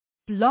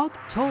Blog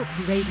Talk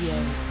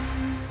Radio.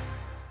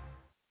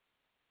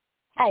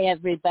 Hi,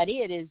 everybody.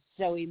 It is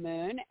Zoe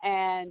Moon,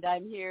 and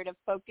I'm here to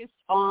focus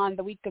on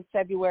the week of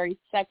February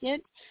 2nd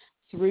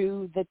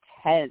through the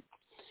 10th.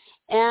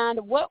 And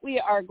what we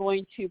are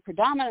going to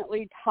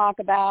predominantly talk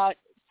about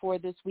for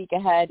this week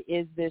ahead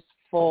is this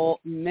full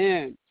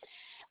moon.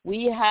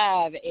 We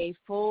have a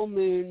full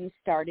moon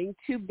starting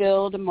to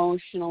build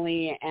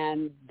emotionally,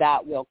 and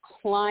that will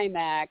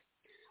climax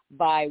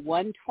by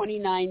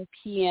 1:29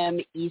 p.m.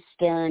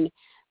 Eastern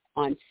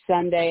on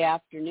Sunday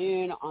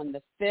afternoon on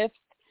the 5th,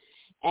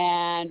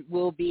 and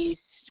will be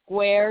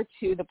square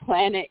to the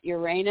planet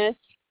Uranus.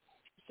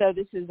 So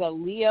this is a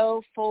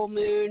Leo full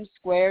moon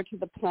square to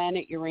the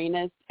planet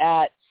Uranus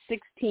at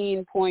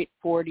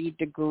 16.40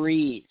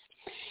 degrees.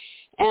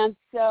 And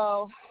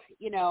so,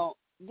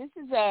 this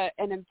is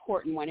an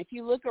important one. If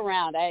you look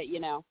around,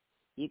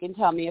 you can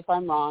tell me if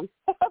I'm wrong,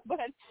 but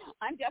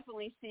I'm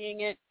definitely seeing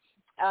it.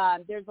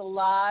 There's a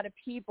lot of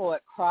people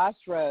at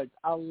crossroads,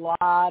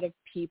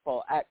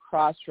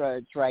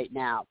 right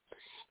now.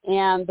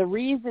 And the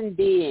reason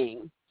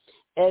being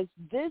is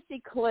this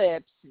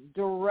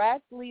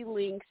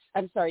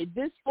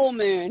full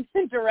moon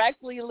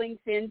directly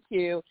links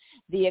into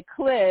the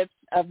eclipse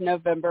of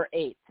November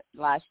 8th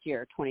last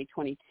year,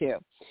 2022.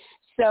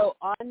 So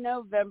on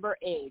November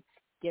 8th,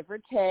 give or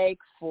take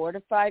 4 to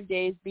 5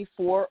 days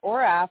before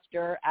or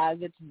after, as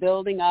it's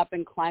building up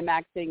and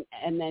climaxing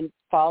and then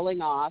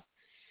falling off,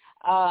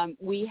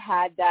 we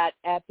had that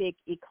epic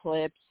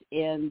eclipse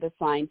in the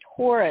sign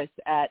Taurus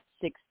at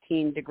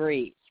 16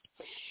 degrees.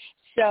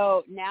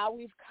 So now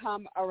we've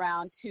come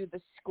around to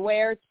the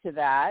square to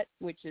that,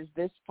 which is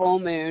this full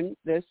moon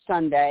this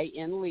Sunday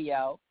in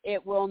Leo.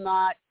 It will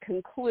not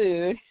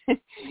conclude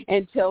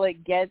until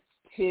it gets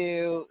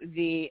to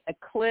the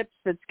eclipse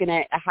that's going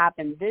to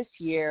happen this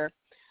year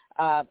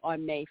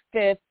on May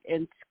 5th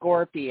in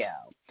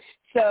Scorpio.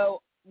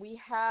 So we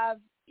have,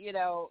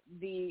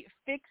 the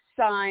fixed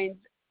signs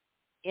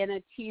in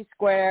a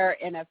T-square,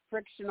 in a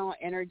frictional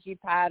energy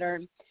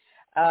pattern,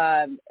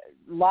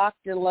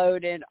 locked and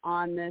loaded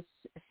on this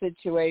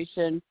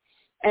situation.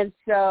 And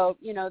so,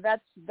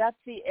 that's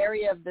the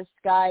area of the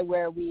sky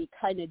where we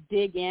kind of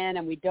dig in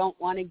and we don't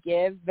want to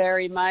give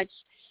very much,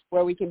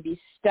 where we can be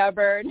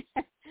stubborn.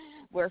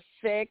 We're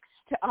fixed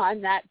on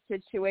that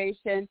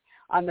situation.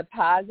 On the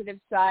positive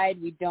side,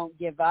 we don't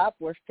give up.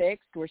 We're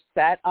fixed. We're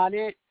set on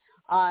it.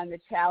 On the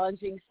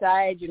challenging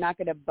side, you're not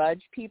going to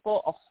budge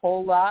people a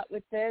whole lot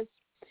with this.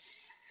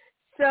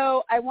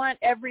 So I want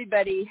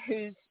everybody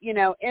who's,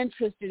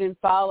 interested in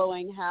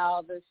following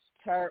how this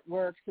chart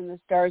works and the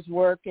stars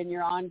work in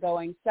your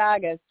ongoing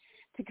sagas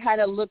to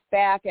kind of look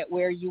back at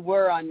where you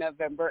were on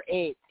November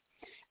 8th.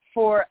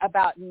 For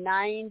about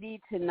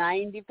 90 to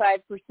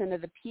 95%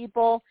 of the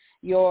people,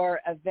 your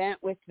event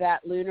with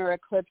that lunar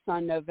eclipse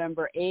on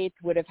November 8th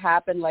would have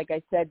happened, like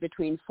I said,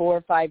 between 4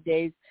 or 5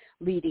 days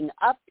leading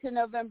up to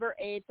November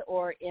 8th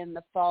or in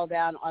the fall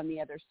down on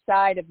the other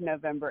side of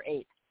November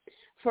 8th.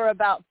 For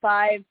about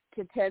 5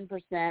 to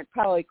 10%,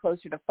 probably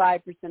closer to 5%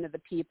 of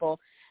the people,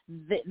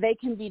 they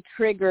can be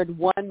triggered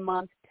 1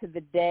 month to the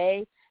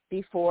day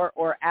before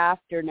or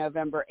after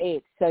November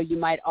 8th. So you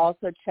might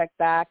also check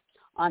back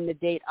on the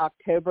date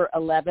October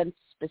 11th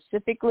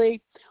specifically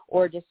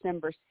or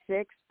December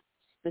 6th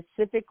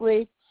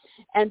specifically.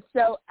 And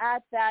so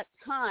at that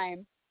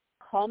time,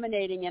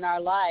 culminating in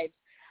our lives,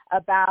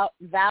 about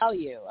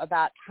value,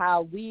 about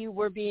how we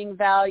were being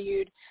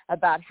valued,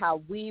 about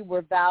how we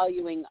were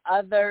valuing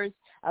others,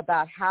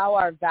 about how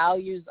our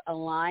values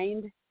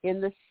aligned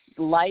in this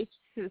life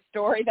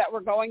story that we're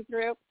going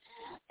through.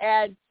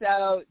 And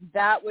so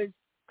that was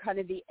kind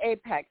of the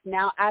apex.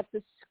 Now at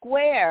the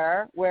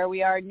square where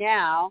we are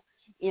now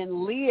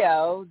in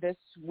Leo this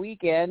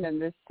weekend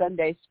and this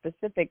Sunday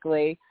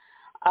specifically,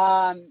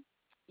 now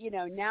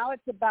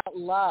it's about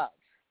love.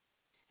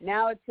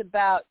 Now it's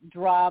about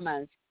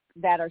dramas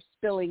that are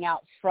spilling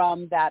out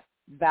from that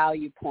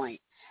value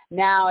point.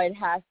 Now it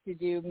has to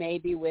do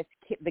maybe with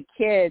the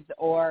kids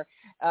or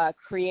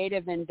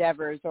creative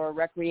endeavors or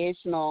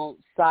recreational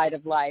side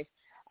of life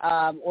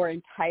or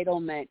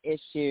entitlement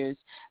issues.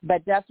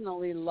 But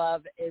definitely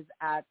love is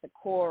at the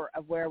core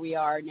of where we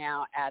are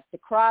now at the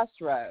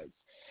crossroads.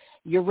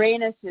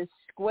 Uranus is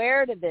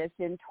square to this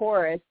in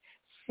Taurus,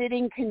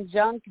 sitting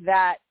conjunct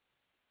that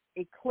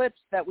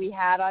eclipse that we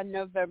had on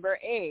November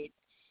 8th.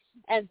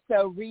 And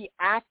so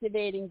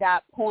reactivating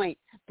that point,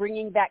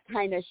 bringing that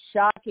kind of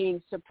shocking,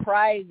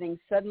 surprising,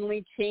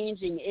 suddenly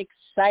changing,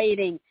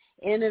 exciting,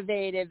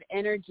 innovative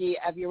energy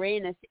of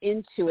Uranus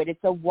into it.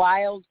 It's a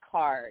wild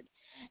card.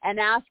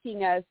 And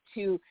asking us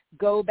to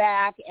go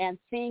back and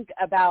think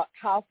about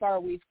how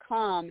far we've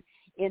come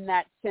in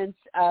that sense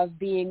of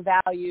being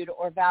valued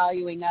or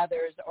valuing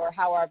others, or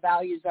how our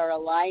values are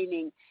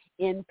aligning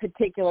in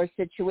particular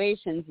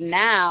situations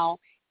now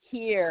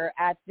here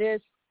at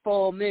this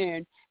full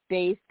moon,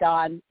 based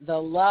on the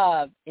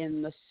love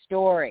in the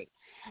story.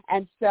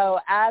 And so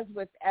as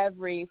with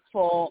every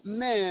full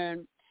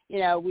moon,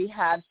 we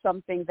have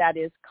something that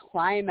is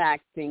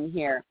climaxing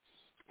here.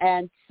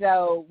 And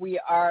so we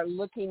are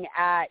looking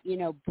at,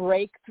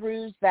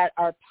 breakthroughs that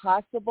are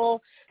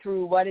possible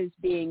through what is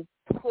being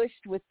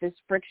pushed with this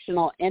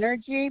frictional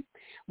energy.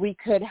 We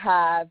could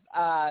have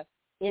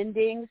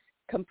endings,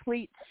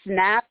 complete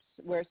snaps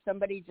where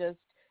somebody just,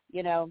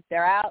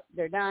 they're out,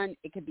 they're done.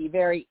 It could be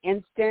very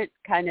instant,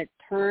 kind of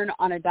turn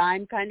on a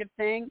dime kind of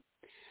thing.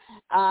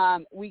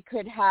 We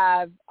could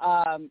have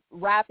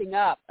wrapping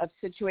up of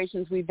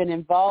situations we've been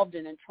involved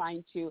in and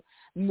trying to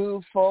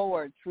move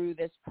forward through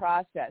this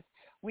process.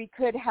 We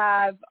could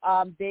have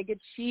big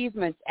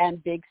achievements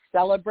and big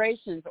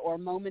celebrations or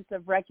moments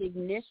of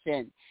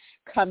recognition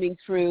coming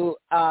through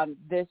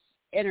this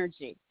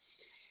energy.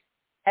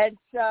 And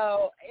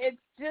so it's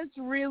just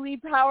really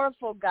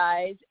powerful,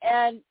 guys.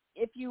 And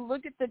if you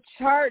look at the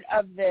chart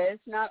of this,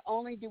 not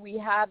only do we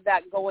have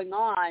that going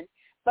on,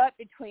 but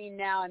between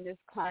now and this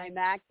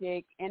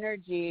climactic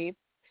energy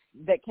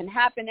that can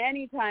happen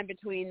anytime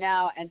between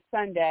now and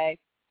Sunday,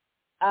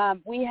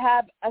 we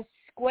have a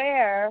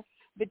square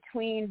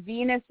between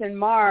Venus and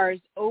Mars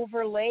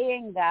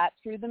overlaying that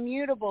through the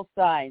mutable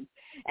signs.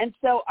 And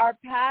so our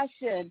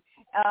passion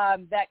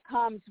that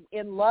comes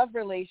in love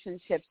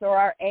relationships or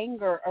our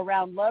anger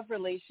around love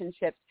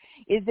relationships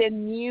is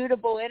in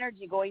mutable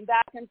energy going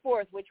back and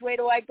forth. Which way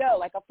do I go?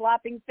 Like a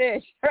flopping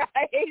fish,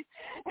 right?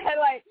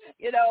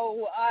 And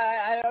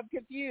I'm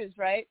confused,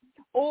 right?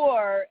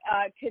 Or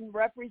can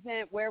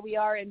represent where we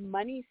are in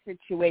money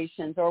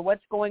situations or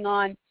what's going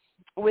on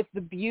with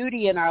the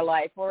beauty in our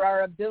life or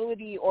our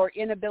ability or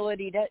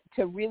inability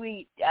to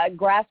really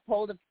grasp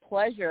hold of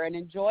pleasure and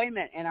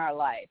enjoyment in our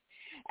life.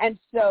 And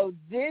so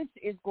this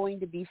is going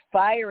to be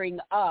firing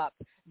up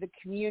the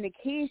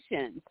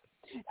communications.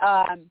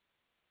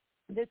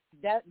 This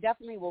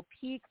definitely will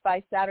peak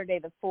by Saturday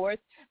the 4th,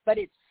 but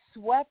it's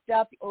swept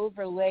up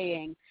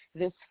overlaying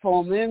this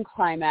full moon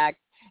climax.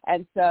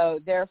 And so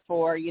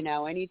therefore,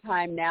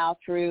 anytime now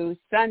through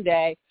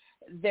Sunday,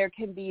 there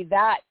can be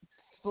that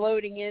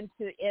floating in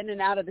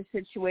and out of the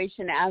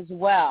situation as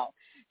well.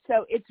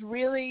 So it's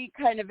really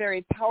kind of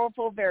very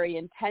powerful, very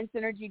intense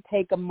energy.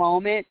 Take a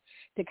moment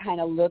to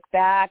kind of look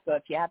back. Or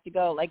if you have to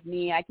go like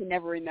me, I can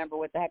never remember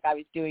what the heck I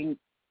was doing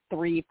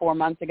 3-4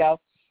 months ago.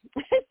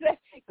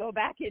 Go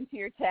back into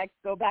your text,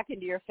 go back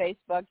into your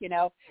Facebook,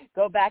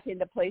 go back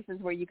into places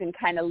where you can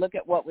kind of look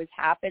at what was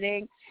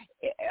happening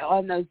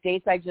on those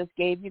dates I just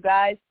gave you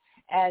guys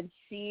and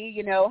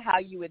see, how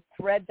you would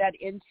thread that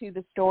into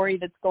the story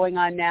that's going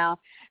on now.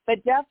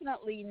 But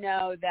definitely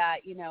know that,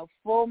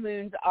 full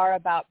moons are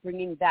about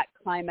bringing that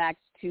climax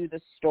to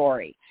the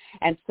story.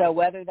 And so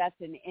whether that's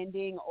an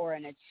ending or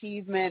an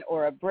achievement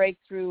or a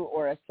breakthrough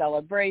or a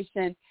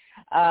celebration,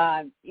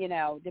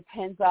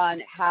 depends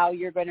on how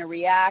you're going to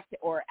react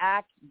or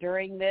act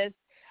during this.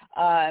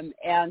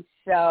 And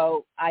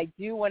so I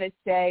do want to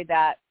say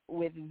that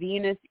with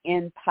Venus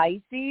in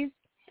Pisces,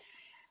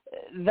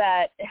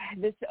 that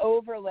this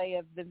overlay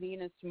of the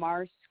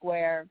Venus-Mars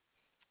square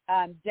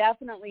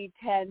definitely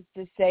tends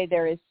to say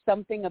there is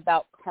something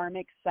about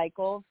karmic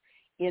cycles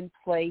in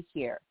play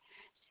here.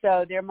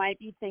 So there might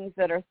be things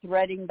that are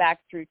threading back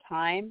through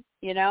time,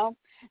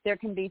 There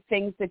can be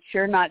things that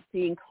you're not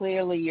seeing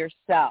clearly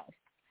yourself,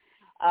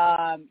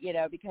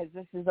 because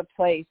this is a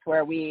place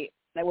where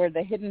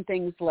the hidden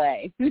things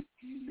lay.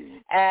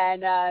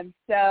 And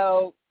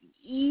so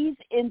ease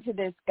into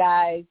this,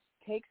 guys.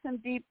 Take some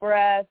deep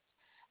breaths.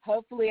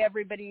 Hopefully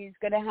everybody's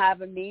going to have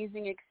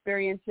amazing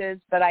experiences,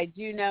 but I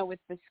do know with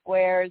the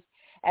squares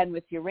and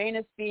with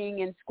Uranus being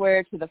in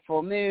square to the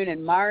full moon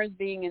and Mars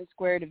being in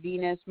square to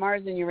Venus,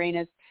 Mars and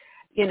Uranus,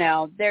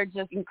 they're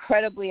just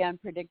incredibly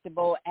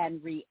unpredictable and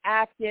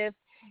reactive.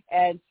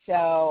 And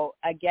so,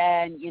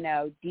 again,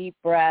 deep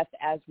breath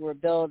as we're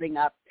building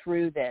up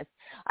through this.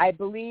 I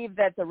believe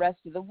that the rest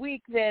of the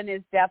week then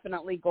is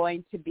definitely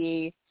going to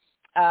be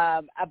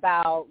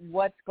about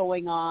what's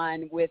going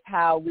on with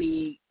how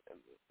we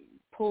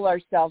pull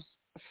ourselves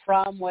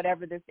from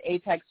whatever this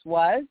apex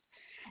was.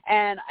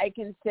 And I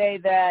can say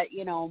that,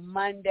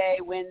 Monday,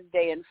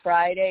 Wednesday, and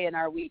Friday in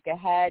our week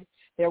ahead,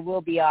 there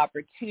will be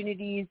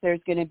opportunities. There's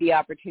going to be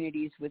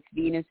opportunities with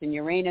Venus and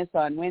Uranus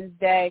on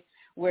Wednesday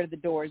where the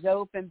doors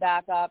open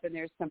back up and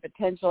there's some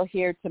potential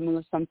here to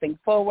move something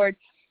forward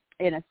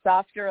in a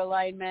softer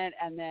alignment.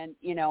 And then,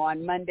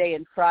 on Monday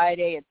and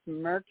Friday, it's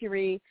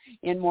Mercury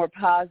in more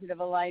positive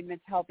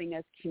alignments, helping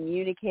us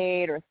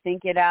communicate or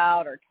think it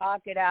out or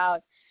talk it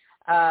out.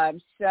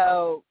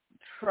 So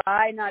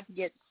try not to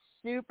get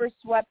super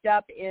swept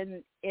up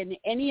in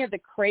any of the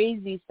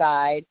crazy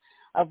side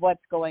of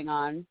what's going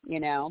on,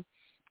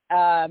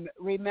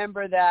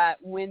 Remember that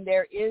when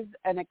there is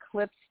an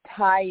eclipse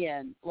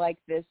tie-in like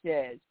this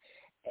is,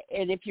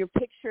 and if you're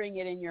picturing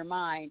it in your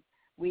mind,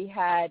 we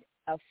had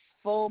a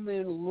full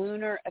moon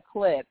lunar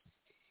eclipse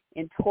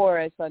in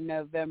Taurus on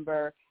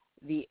November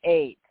the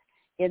 8th.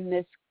 In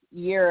this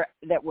year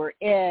that we're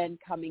in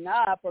coming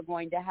up, we're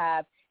going to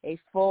have a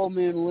full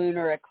moon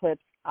lunar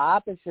eclipse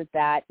opposite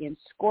that in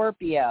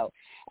Scorpio.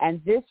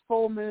 And this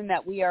full moon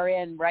that we are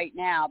in right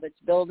now that's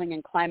building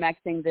and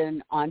climaxing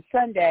then on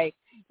Sunday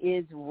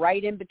is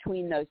right in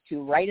between those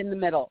two, right in the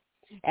middle.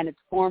 and it's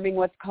forming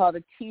what's called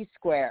a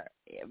T-square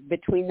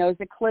between those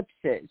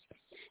eclipses.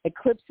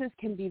 Eclipses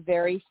can be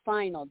very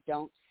final.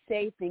 Don't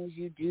say things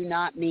you do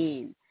not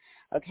mean.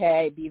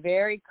 Okay, be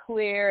very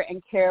clear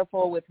and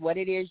careful with what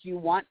it is you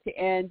want to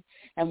end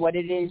and what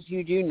it is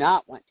you do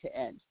not want to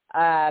end.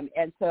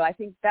 And so I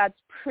think that's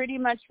pretty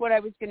much what I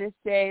was going to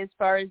say as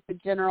far as the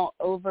general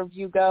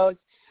overview goes.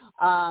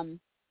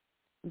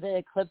 The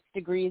eclipse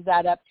degrees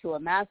add up to a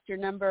master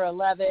number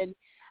 11.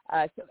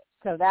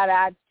 So that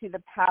adds to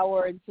the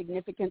power and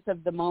significance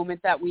of the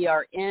moment that we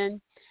are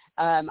in.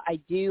 I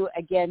do,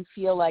 again,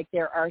 feel like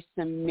there are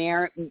some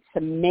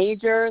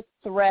major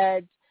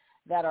threads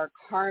that are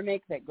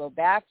karmic, that go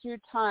back through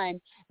time,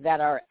 that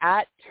are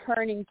at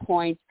turning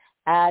points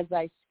as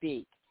I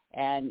speak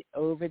and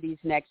over these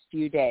next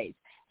few days.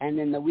 And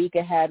then the week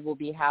ahead will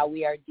be how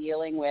we are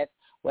dealing with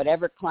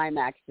whatever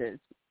climaxes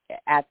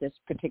at this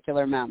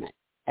particular moment.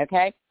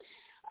 Okay?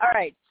 All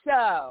right,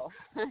 so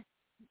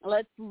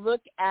let's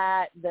look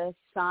at the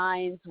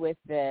signs with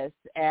this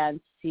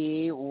and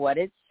see what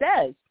it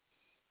says.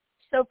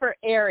 So for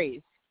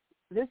Aries,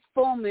 this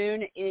full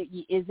moon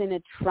is in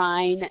a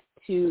trine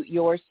to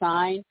your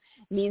sign,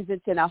 means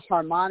it's in a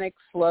harmonic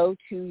flow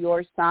to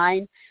your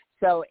sign.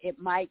 So it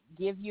might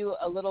give you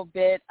a little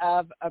bit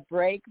of a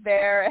break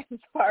there as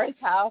far as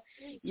how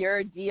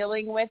you're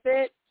dealing with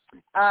it.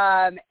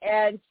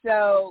 And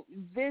so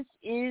this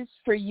is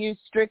for you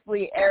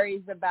strictly,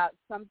 Aries, about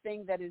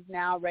something that is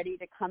now ready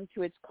to come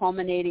to its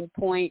culminating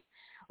point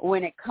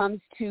when it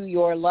comes to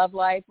your love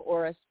life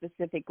or a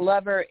specific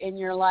lover in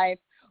your life,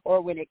 or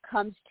when it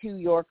comes to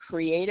your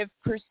creative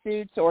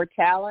pursuits or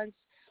talents,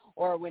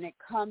 or when it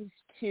comes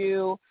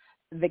to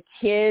the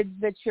kids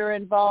that you're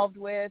involved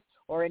with,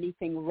 or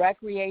anything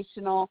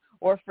recreational,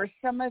 or for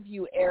some of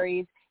you,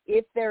 Aries,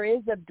 if there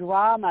is a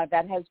drama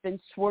that has been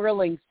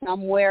swirling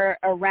somewhere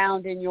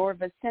around in your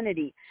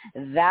vicinity,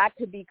 that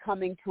could be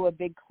coming to a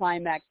big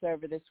climax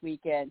over this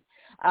weekend.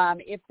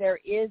 If there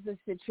is a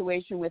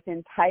situation with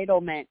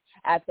entitlement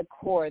at the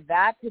core,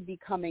 that could be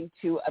coming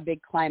to a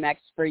big climax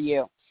for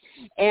you.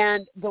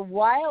 And the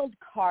wild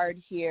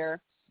card here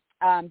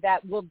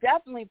that will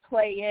definitely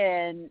play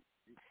in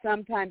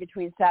sometime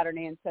between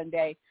Saturday and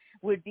Sunday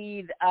would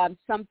be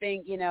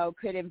something,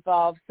 could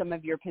involve some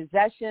of your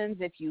possessions.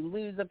 If you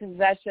lose a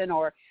possession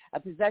or a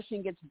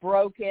possession gets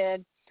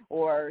broken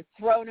or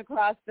thrown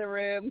across the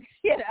room,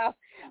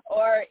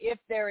 or if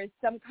there is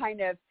some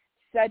kind of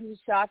sudden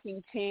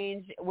shocking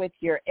change with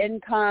your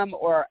income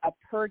or a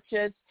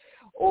purchase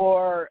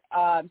or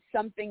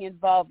something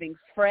involving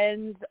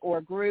friends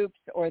or groups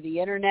or the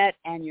internet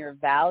and your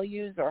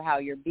values or how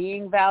you're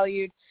being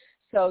valued.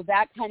 So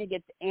that kind of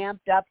gets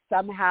amped up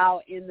somehow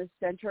in the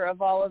center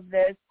of all of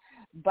this.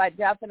 But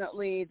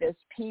definitely this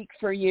peak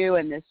for you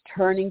and this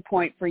turning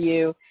point for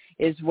you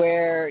is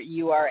where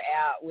you are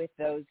at with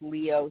those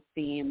Leo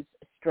themes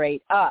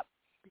straight up.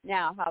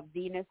 Now, how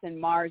Venus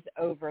and Mars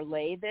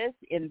overlay this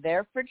in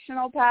their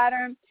frictional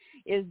pattern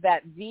is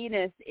that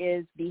Venus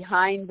is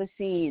behind the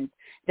scenes.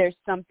 There's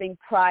something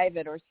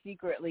private or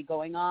secretly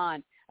going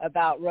on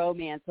about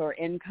romance or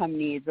income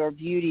needs or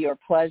beauty or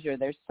pleasure.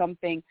 There's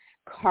something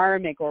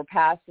karmic or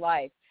past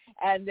life.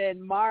 And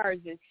then Mars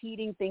is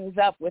heating things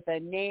up with a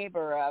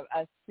neighbor,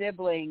 a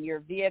sibling, your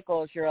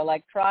vehicles, your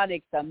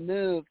electronics, a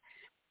move,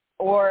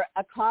 or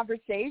a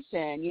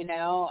conversation,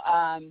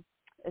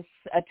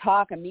 a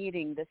talk, a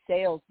meeting, the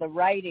sales, the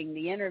writing,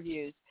 the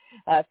interviews,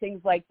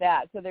 things like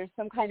that. So there's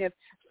some kind of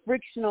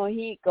frictional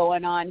heat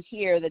going on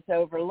here that's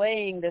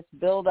overlaying this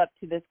build up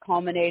to this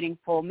culminating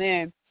full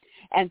moon.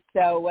 And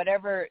so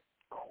whatever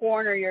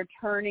corner you're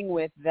turning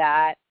with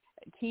that,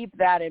 keep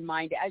that in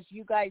mind as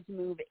you guys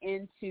move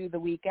into the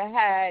week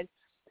ahead.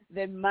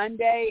 Then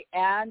Monday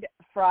and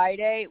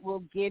Friday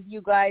will give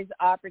you guys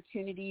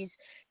opportunities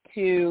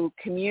to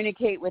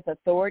communicate with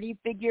authority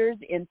figures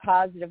in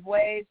positive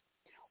ways,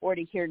 or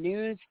to hear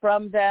news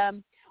from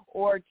them,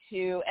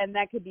 and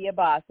that could be a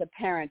boss, a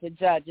parent, a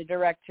judge, a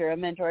director, a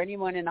mentor,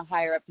 anyone in a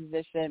higher up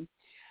position.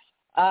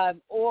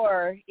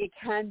 Or it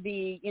can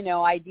be,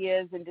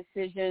 ideas and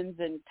decisions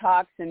and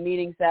talks and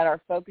meetings that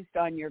are focused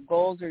on your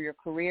goals or your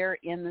career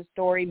in the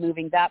story,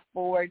 moving that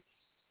forward.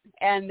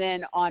 And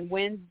then on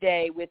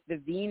Wednesday with the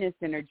Venus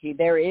energy,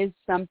 there is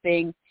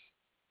something,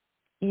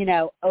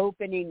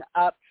 opening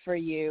up for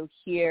you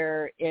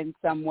here in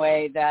some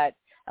way that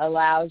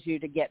allows you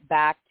to get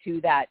back to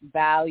that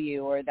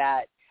value or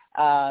that,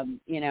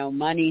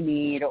 money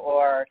need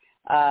or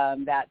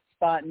that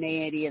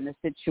spontaneity in the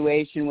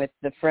situation with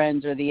the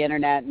friends or the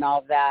internet and all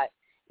of that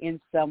in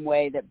some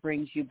way that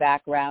brings you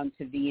back around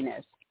to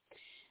Venus.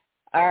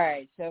 All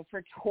right, so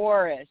for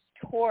Taurus,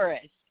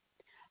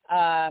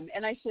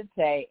 and I should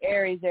say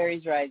Aries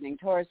rising,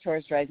 Taurus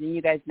rising,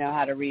 you guys know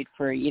how to read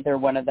for either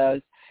one of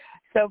those.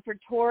 So for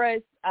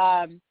Taurus,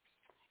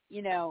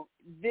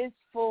 this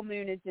full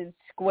moon is in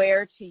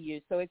square to you,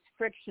 so it's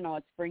frictional.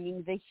 It's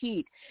bringing the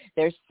heat.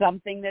 There's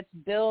something that's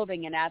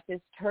building, and at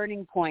this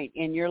turning point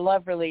in your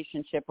love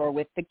relationship or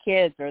with the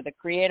kids or the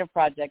creative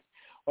projects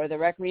or the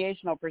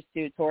recreational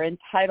pursuits or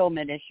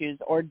entitlement issues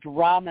or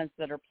dramas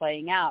that are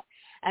playing out,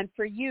 And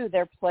for you,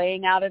 they're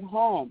playing out at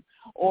home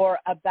or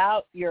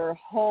about your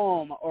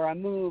home or a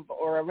move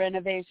or a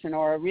renovation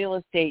or a real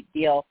estate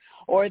deal,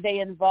 or they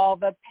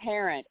involve a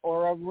parent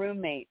or a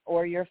roommate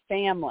or your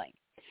family.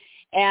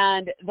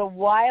 And the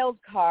wild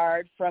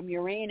card from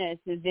Uranus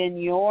is in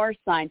your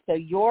sign. So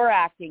you're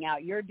acting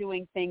out. You're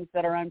doing things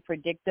that are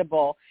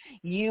unpredictable.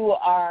 You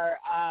are,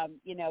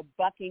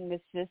 bucking the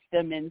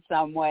system in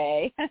some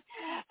way.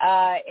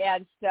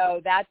 And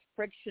so that's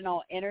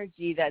frictional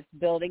energy that's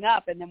building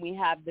up. And then we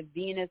have the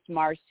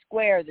Venus-Mars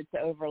square that's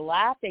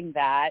overlapping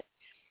that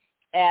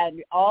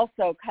and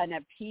also kind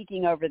of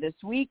peaking over this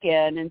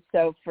weekend. And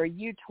so for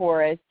you,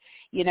 Taurus,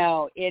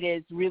 it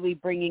is really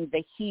bringing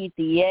the heat,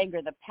 the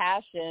anger, the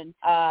passion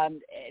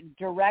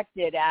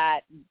directed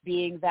at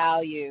being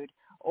valued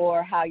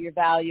or how you're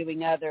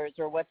valuing others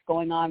or what's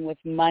going on with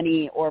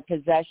money or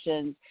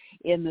possessions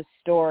in the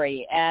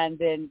story. And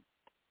then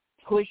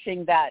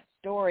pushing that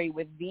story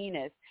with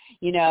Venus,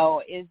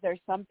 is there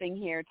something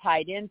here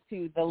tied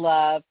into the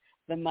love,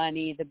 the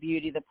money, the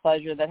beauty, the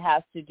pleasure that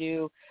has to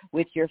do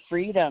with your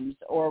freedoms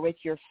or with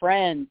your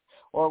friends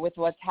or with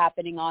what's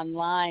happening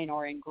online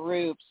or in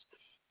groups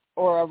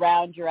or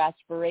around your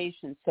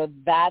aspirations. So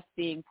that's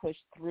being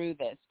pushed through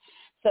this.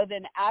 So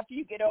then after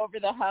you get over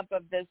the hump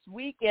of this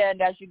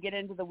weekend, as you get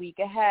into the week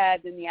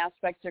ahead, then the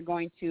aspects are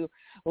going to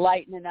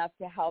lighten enough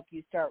to help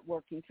you start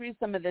working through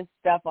some of this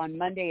stuff on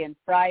Monday and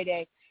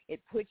Friday.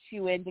 It puts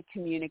you into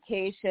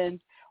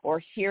communications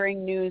or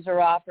hearing news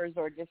or offers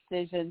or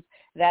decisions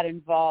that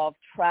involve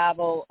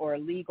travel or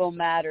legal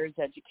matters,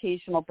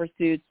 educational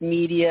pursuits,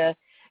 media,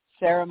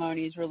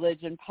 ceremonies,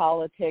 religion,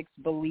 politics,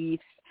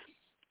 beliefs,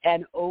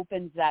 and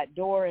opens that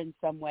door in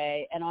some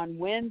way. And on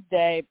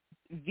Wednesday,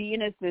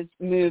 Venus is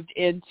moved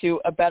into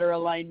a better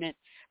alignment,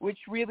 which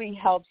really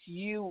helps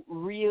you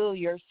reel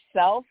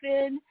yourself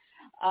into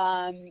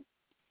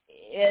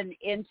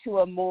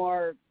a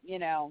more,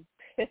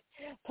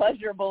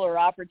 pleasurable or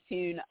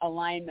opportune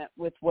alignment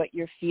with what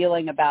you're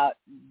feeling about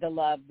the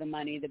love, the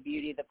money, the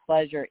beauty, the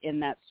pleasure in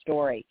that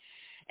story.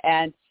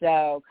 And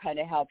so kind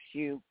of helps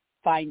you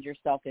find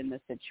yourself in the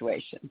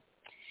situation.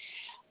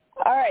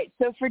 All right,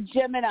 so for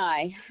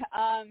Gemini,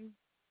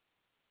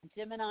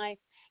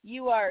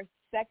 you are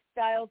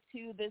sextile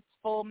to this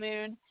full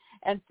moon,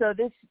 and so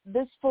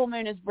this full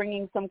moon is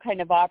bringing some kind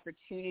of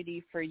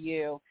opportunity for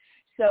you.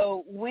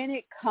 So when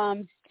it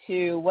comes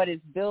to what is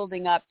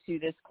building up to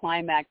this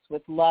climax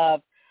with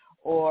love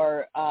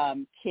or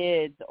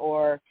kids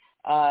or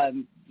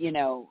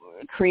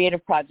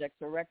creative projects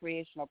or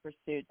recreational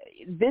pursuits,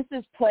 this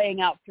is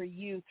playing out for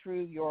you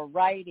through your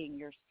writing,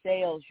 your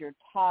sales, your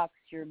talks,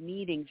 your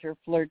meetings, your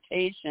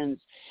flirtations,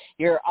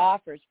 your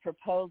offers,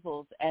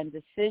 proposals, and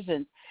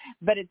decisions.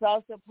 But it's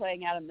also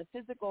playing out in the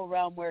physical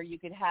realm where you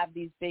could have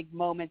these big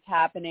moments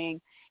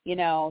happening,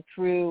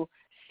 through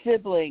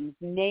siblings,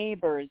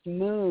 neighbors,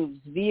 moves,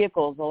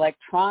 vehicles,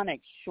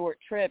 electronics, short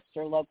trips,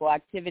 or local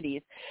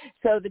activities.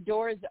 So the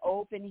door is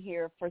open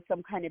here for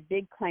some kind of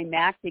big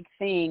climactic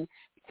thing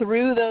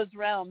through those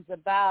realms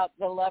about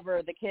the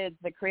lover, the kids,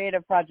 the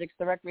creative projects,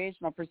 the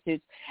recreational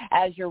pursuits,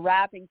 as you're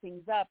wrapping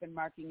things up and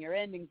marking your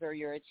endings, or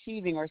you're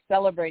achieving or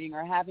celebrating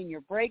or having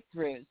your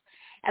breakthroughs.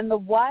 And the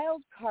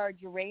wild card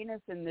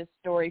Uranus in this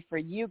story for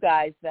you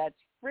guys that's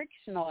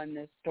frictional in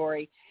this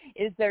story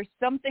is there's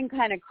something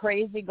kind of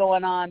crazy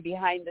going on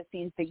behind the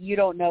scenes that you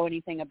don't know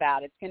anything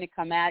about. It's going to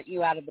come at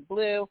you out of the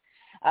blue,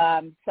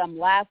 some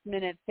last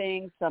minute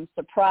thing, some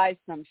surprise,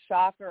 some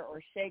shocker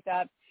or shake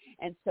up.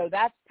 And so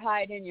that's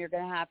tied in. You're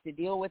going to have to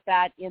deal with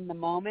that in the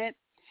moment.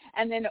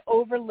 And then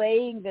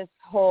overlaying this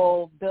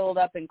whole build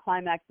up and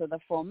climax of the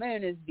full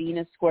moon is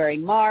Venus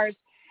squaring Mars.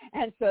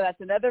 And so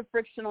that's another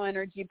frictional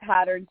energy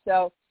pattern.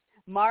 So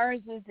Mars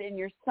is in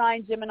your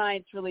sign, Gemini.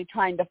 It's really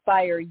trying to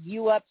fire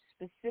you up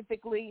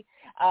specifically.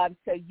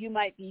 So you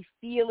might be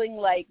feeling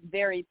like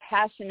very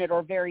passionate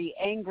or very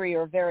angry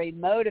or very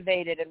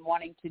motivated and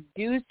wanting to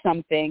do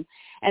something.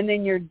 And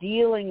then you're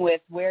dealing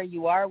with where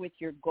you are with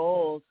your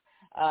goals,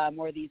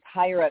 or these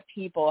higher up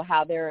people,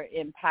 how they're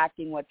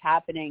impacting what's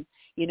happening,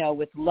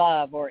 with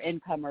love or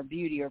income or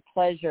beauty or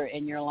pleasure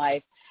in your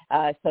life.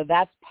 So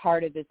that's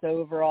part of this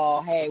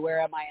overall, hey, where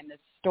am I in this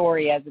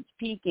story as it's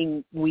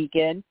peaking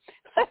weekend?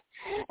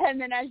 And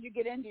then as you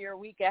get into your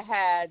week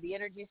ahead, the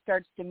energy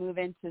starts to move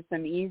into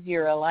some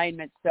easier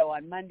alignments. So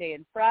on Monday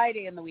and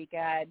Friday in the week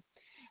ahead,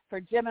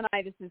 for Gemini,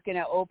 this is going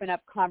to open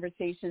up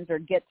conversations or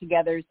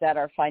get-togethers that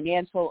are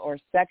financial or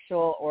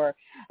sexual or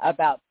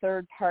about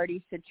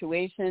third-party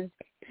situations.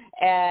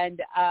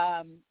 And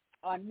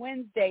on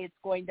Wednesday, it's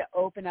going to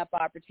open up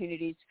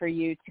opportunities for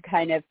you to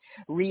kind of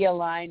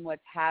realign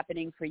what's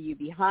happening for you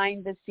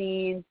behind the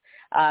scenes,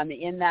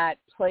 in that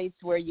place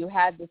where you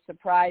had the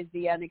surprise,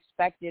 the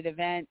unexpected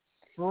event.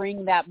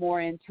 Bring that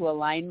more into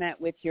alignment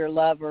with your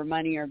love or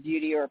money or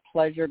beauty or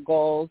pleasure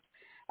goals.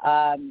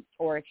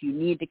 Or if you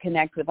need to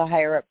connect with a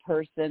higher up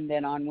person,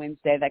 then on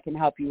Wednesday that can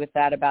help you with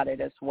that about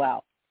it as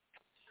well.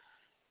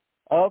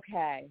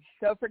 Okay,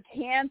 so for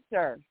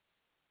Cancer,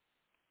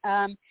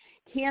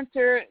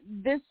 Cancer,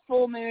 this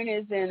full moon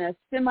is in a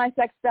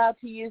semi-sextile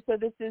to you, so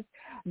this is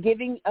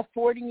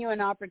affording you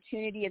an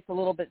opportunity. It's a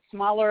little bit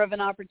smaller of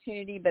an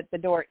opportunity, but the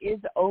door is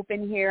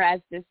open here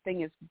as this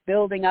thing is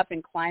building up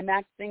and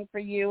climaxing for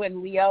you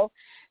and Leo.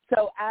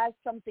 So as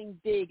something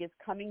big is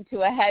coming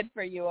to a head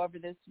for you over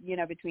this,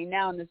 between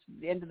now and this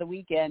end of the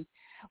weekend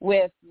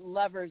with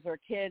lovers or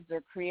kids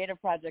or creative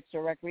projects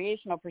or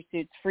recreational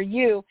pursuits, for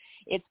you,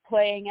 it's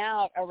playing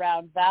out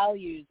around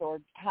values or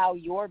how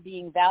you're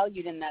being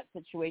valued in that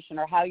situation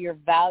or how you're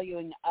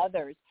valuing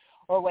others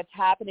or what's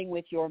happening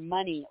with your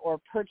money or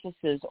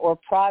purchases or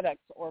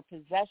products or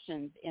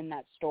possessions in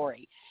that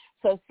story.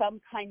 So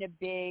some kind of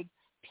big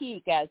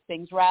peak as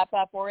things wrap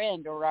up or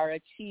end or are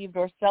achieved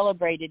or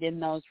celebrated in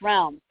those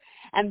realms.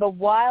 And the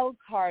wild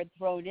card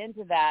thrown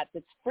into that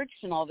that's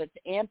frictional, that's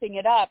amping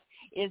it up,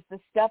 is the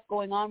stuff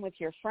going on with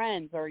your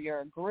friends or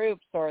your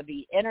groups or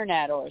the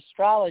internet or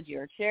astrology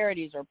or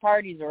charities or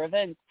parties or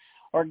events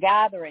or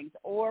gatherings,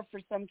 or for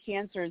some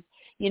cancers,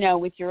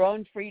 with your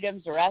own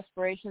freedoms or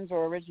aspirations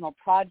or original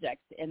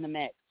projects in the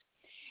mix.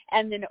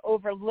 And then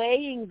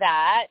overlaying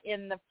that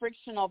in the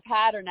frictional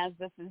pattern as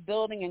this is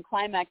building and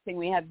climaxing,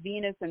 we have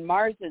Venus and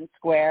Mars in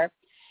square.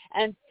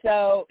 And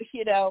so,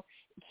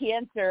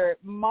 Cancer,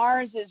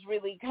 Mars is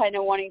really kind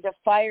of wanting to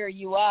fire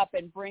you up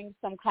and bring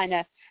some kind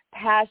of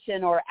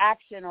passion or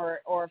action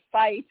or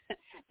fight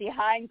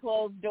behind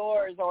closed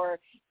doors or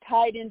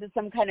tied into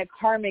some kind of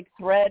karmic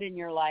thread in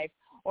your life,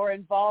 or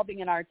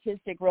involving an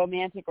artistic,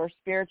 romantic, or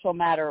spiritual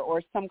matter,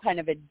 or some kind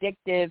of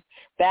addictive,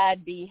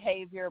 bad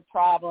behavior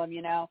problem,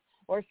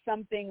 or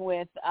something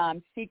with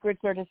secrets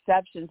or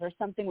deceptions, or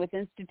something with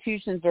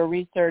institutions or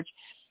research,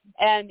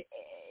 and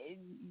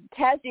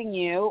testing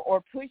you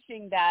or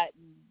pushing that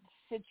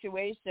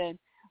situation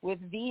with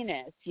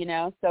Venus,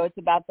 so it's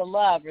about the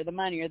love or the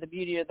money or the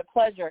beauty or the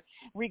pleasure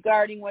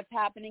regarding what's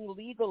happening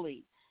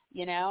legally,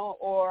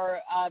 or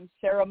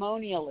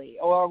ceremonially,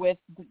 or with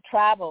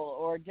travel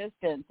or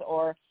distance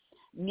or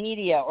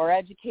media or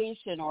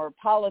education or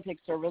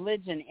politics or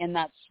religion in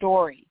that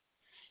story.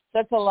 So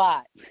that's a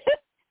lot.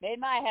 Made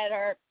my head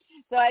hurt.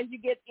 So as you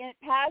get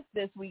past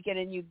this weekend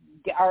and you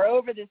are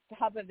over this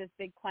top of this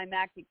big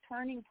climactic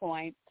turning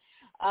point,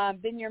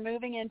 then you're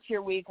moving into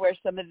your week where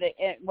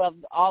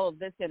all of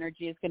this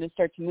energy is going to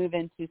start to move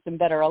into some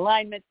better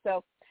alignment.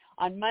 So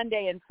on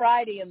Monday and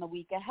Friday in the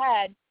week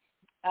ahead,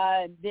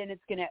 then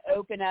it's going to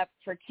open up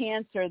for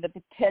Cancer the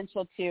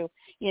potential to,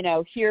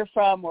 hear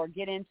from or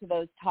get into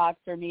those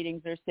talks or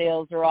meetings or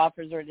sales or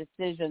offers or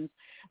decisions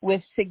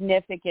with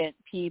significant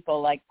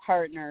people like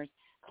partners,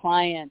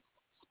 clients,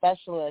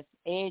 specialists,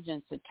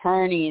 agents,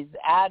 attorneys,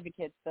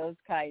 advocates, those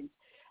kinds,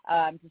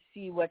 to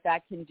see what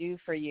that can do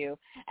for you.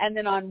 And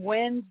then on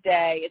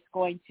Wednesday, it's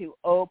going to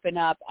open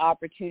up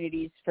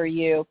opportunities for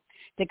you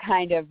to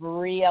kind of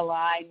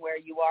realign where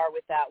you are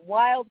with that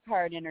wild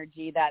card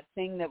energy, that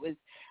thing that was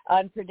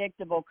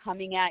unpredictable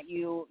coming at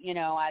you,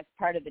 as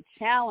part of the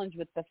challenge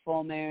with the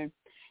full moon,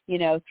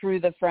 through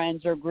the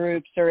friends or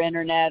groups or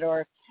internet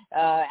or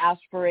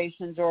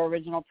aspirations or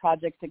original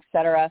projects,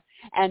 etc.,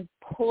 and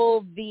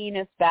pull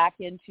Venus back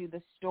into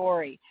the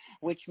story,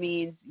 which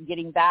means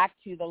getting back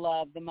to the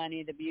love, the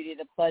money, the beauty,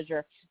 the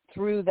pleasure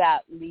through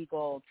that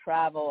legal,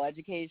 travel,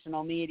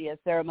 educational, media,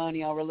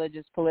 ceremonial,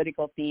 religious,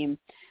 political theme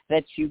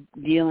that you're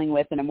dealing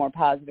with in a more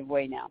positive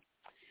way now.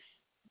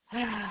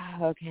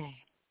 Okay.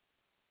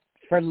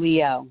 For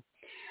Leo.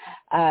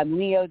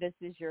 Leo, this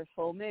is your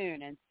full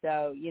moon. And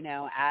so,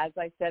 as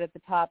I said at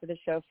the top of the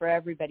show for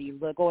everybody,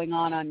 going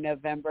on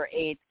November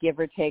 8th, give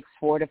or take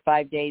 4 to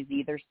 5 days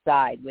either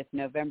side, with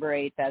November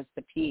 8th as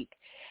the peak.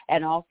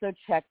 And also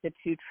check the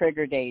 2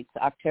 trigger dates,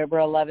 October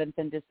 11th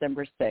and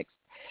December 6th.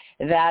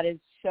 That is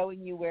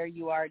showing you where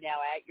you are now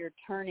at your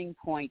turning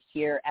point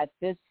here at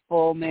this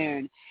full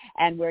moon,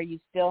 and where you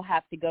still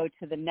have to go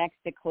to the next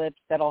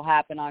eclipse that'll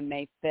happen on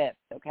May 5th,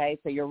 okay?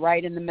 So you're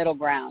right in the middle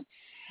ground.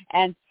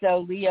 And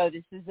so, Leo,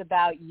 this is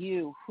about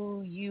you,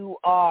 who you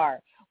are,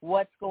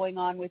 what's going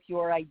on with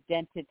your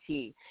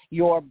identity,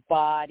 your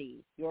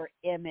body, your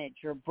image,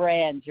 your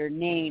brand, your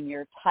name,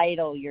 your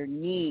title, your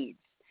needs.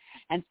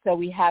 And so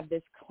we have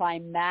this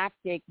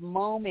climactic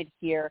moment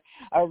here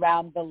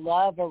around the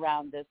love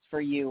around this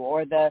for you,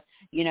 or the,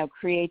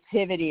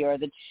 creativity, or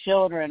the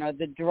children, or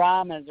the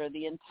dramas, or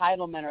the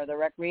entitlement, or the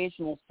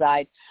recreational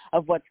side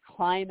of what's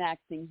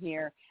climaxing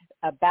here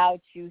about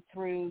you,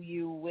 through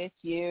you, with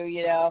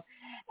you,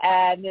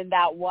 and then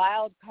that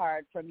wild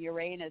card from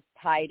Uranus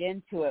tied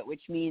into it,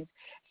 which means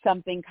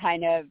something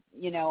kind of,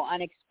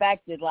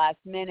 unexpected, last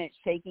minute,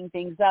 shaking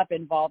things up,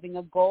 involving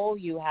a goal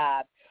you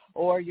have,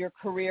 or your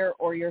career,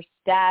 or your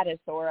status,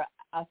 or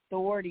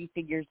authority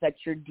figures that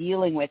you're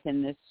dealing with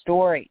in this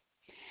story.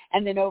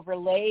 And then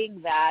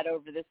overlaying that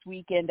over this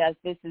weekend as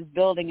this is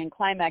building and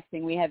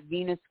climaxing, we have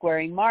Venus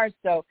squaring Mars.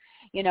 So,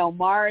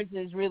 Mars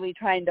is really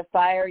trying to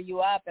fire you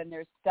up, and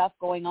there's stuff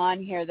going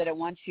on here that it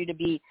wants you to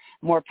be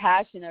more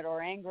passionate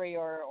or angry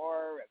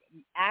or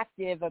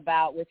active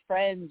about with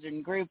friends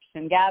and groups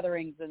and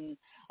gatherings and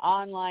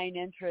online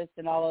interest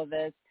and all of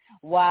this.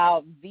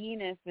 While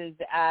Venus is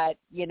at,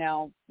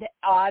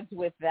 odds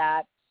with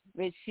that.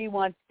 But she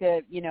wants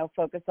to,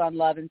 focus on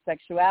love and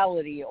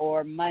sexuality,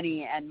 or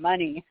money and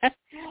money,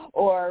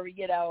 or,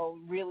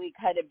 really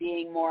kind of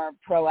being more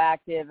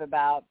proactive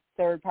about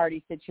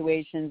third-party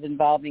situations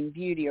involving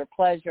beauty or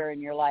pleasure in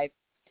your life.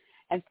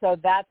 And so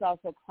that's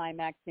also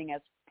climaxing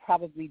as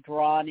probably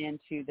drawn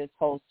into this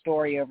whole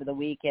story over the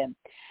weekend.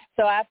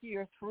 So after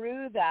you're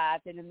through that,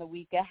 then in the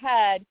week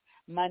ahead,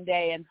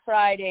 Monday and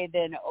Friday,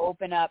 then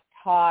open up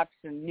talks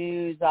and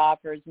news,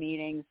 offers,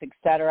 meetings,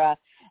 etc.,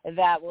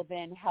 that will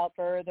then help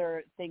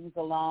further things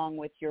along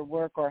with your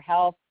work or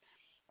health,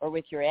 or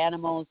with your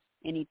animals,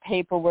 any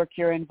paperwork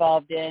you're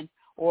involved in,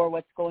 or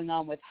what's going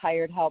on with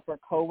hired help or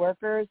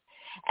coworkers.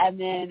 And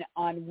then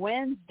on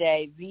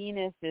Wednesday,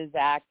 Venus is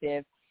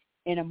active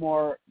in a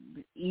more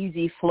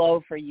easy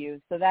flow for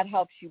you. So that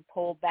helps you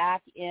pull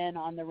back in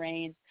on the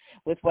reins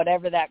with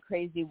whatever that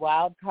crazy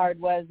wild card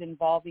was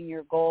involving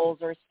your goals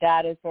or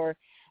status or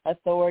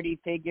authority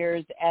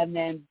figures, and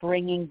then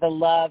bringing the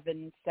love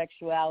and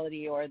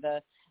sexuality or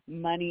the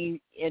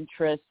money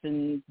interests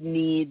and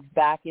needs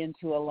back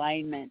into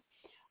alignment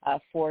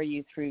for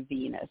you through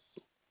Venus.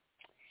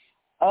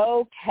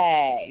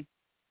 Okay.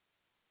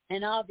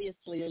 And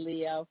obviously,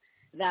 Leo,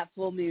 that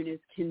full moon is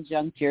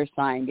conjunct your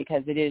sign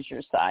because it is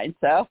your sign.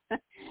 So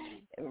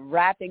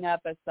wrapping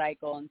up a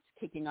cycle and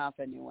kicking off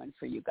a new one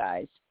for you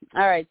guys.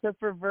 All right. So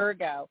for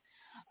Virgo,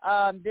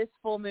 this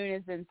full moon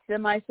is in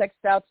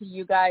semi-sextile to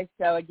you guys.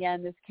 So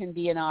again, this can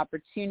be an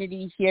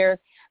opportunity here,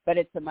 but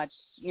it's a much,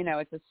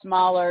 it's a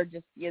smaller,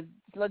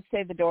 let's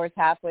say the door's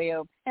halfway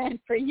open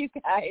for you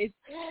guys.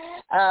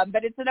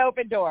 But it's an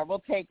open door.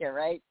 We'll take it,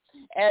 right?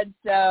 And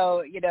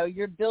so,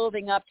 you're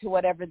building up to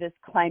whatever this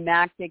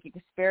climactic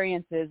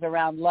experience is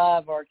around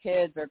love or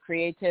kids or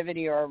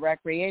creativity or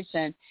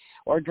recreation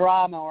or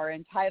drama or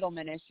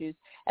entitlement issues.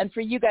 And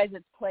for you guys,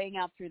 it's playing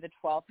out through the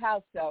 12th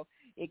house. So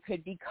it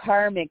could be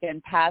karmic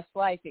and past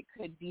life. It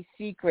could be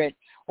secret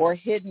or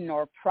hidden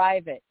or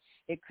private.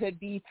 It could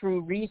be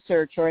through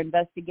research or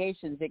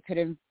investigations. It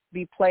could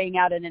be playing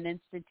out in an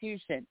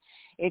institution.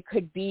 It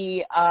could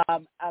be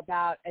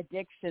about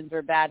addictions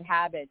or bad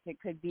habits. It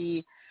could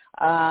be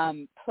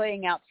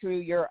playing out through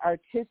your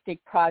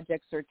artistic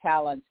projects or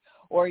talents,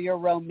 or your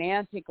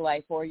romantic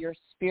life, or your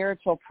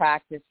spiritual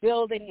practice,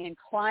 building and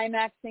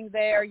climaxing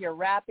there. You're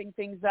wrapping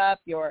things up,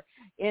 you're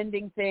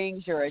ending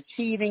things, you're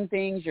achieving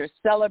things, you're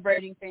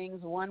celebrating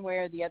things one way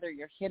or the other.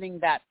 You're hitting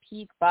that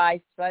peak by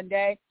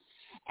Sunday.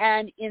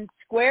 And in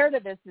square to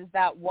this is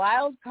that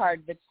wild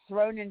card that's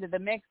thrown into the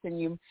mix,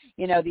 and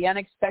the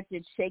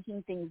unexpected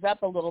shaking things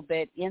up a little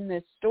bit in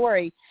this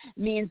story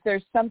means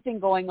there's something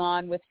going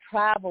on with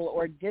travel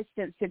or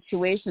distant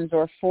situations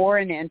or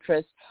foreign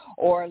interests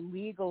or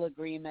legal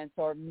agreements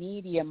or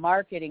media,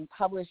 marketing,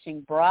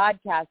 publishing,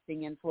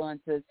 broadcasting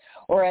influences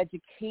or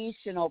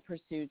educational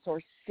pursuits or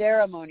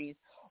ceremonies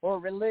or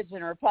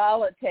religion or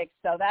politics.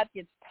 So that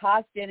gets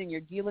tossed in, and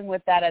you're dealing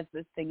with that as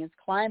this thing is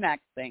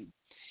climaxing.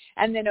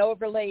 And then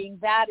overlaying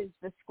that is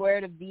the square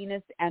to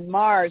Venus and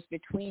Mars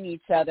between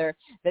each other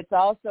that's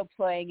also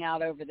playing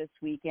out over this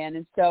weekend.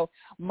 And so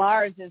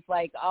Mars is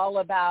all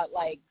about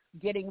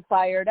getting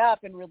fired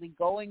up and really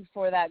going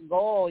for that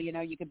goal.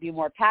 You could be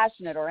more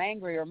passionate or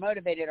angry or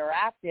motivated or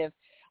active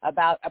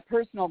about a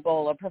personal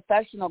goal, a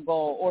professional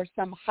goal, or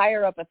some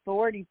higher up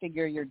authority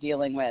figure you're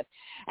dealing with.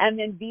 And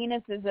then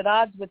Venus is at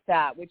odds with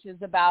that, which is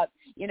about,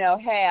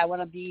 hey, I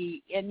want to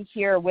be in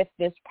here with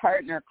this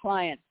partner,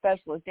 client,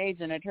 specialist,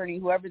 agent, attorney,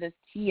 whoever this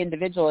key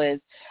individual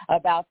is,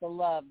 about the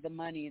love, the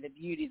money, the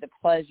beauty, the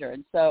pleasure.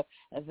 And so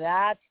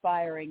that's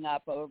firing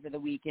up over the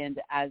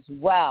weekend as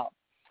well.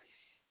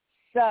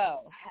 So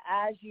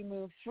as you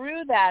move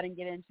through that and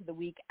get into the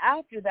week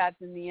after that,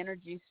 then the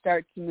energies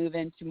start to move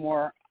into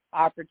more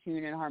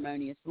opportune and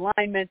harmonious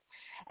alignments.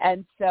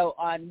 And so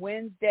on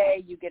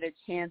Wednesday, you get a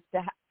chance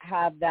to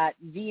have that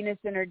Venus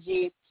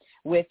energy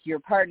with your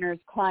partners,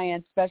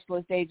 clients,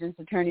 specialist agents,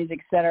 attorneys,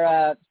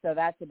 etc. So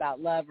that's about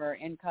love or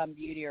income,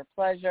 beauty, or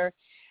pleasure.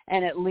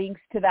 And it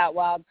links to that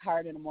wild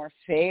card in a more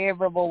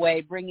favorable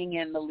way, bringing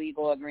in the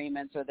legal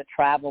agreements or the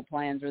travel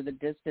plans or the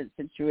distant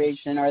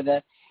situation or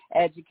the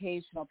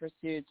educational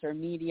pursuits or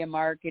media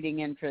marketing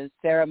interests,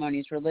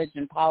 ceremonies,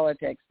 religion,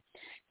 politics.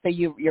 So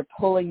you're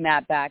pulling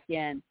that back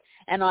in.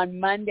 And on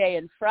Monday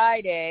and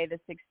Friday, the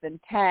 6th and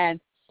 10th,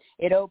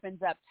 it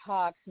opens up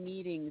talks,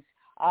 meetings,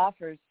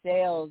 offers,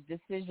 sales,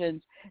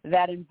 decisions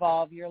that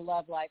involve your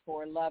love life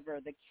or lover,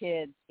 the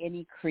kids,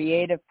 any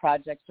creative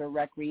projects or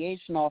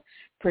recreational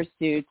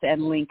pursuits,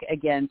 and link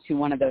again to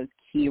one of those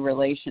key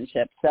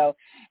relationships. So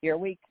your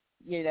week,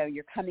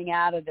 you're coming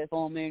out of this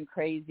full moon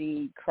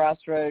crazy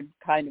crossroad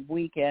kind of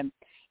weekend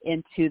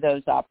into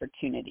those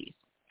opportunities.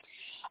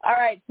 All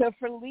right, so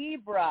for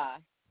Libra,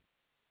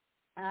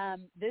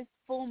 this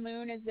full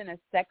moon is in a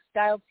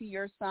sextile to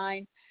your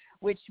sign,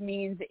 which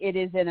means it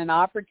is in an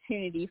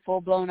opportunity,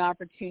 full-blown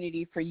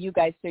opportunity for you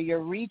guys. So you're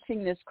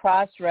reaching this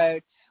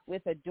crossroad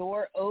with a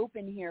door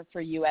open here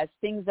for you as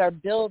things are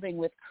building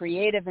with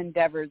creative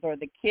endeavors or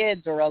the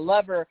kids or a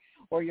lover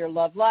or your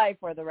love life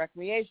or the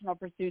recreational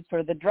pursuits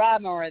or the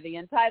drama or the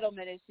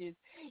entitlement issues.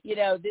 You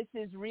know, this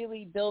is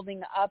really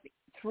building up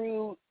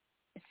through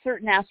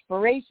certain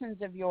aspirations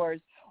of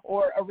yours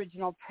or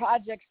original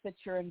projects that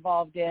you're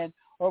involved in,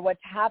 or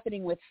what's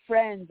happening with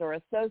friends or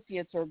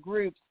associates or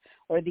groups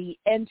or the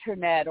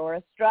internet or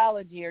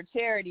astrology or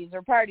charities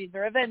or parties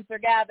or events or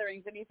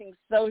gatherings, anything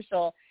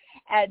social.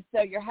 And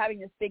so you're having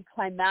this big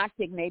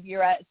climactic, maybe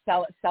you're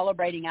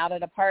celebrating out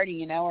at a party,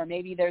 you know, or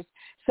maybe there's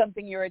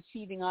something you're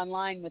achieving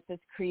online with this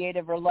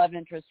creative or love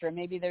interest, or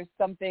maybe there's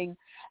something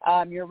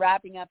you're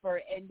wrapping up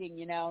or ending,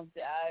 you know,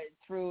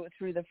 through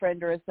the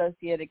friend or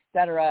associate,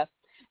 etc.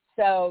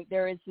 So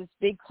there is this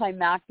big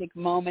climactic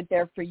moment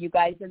there for you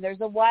guys, and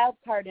there's a wild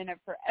card in it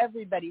for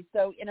everybody.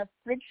 So in a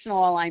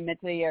frictional alignment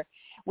here,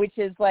 which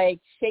is like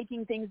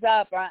shaking things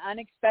up or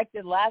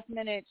unexpected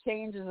last-minute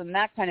changes and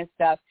that kind of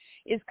stuff,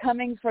 is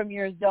coming from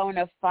your zone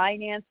of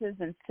finances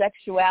and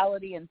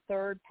sexuality and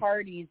third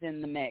parties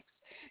in the mix.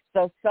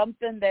 So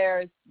something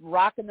there is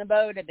rocking the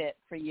boat a bit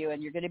for you,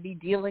 and you're going to be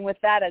dealing with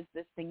that as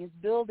this thing is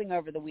building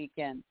over the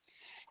weekend.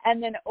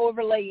 And then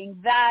overlaying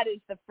that is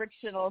the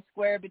frictional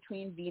square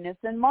between Venus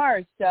and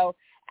Mars. So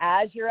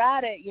as you're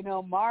at it, you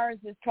know, Mars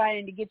is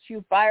trying to get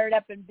you fired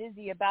up and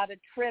busy about a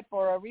trip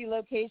or a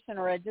relocation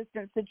or a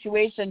distant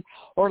situation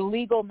or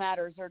legal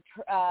matters or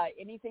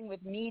anything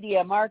with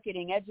media,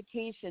 marketing,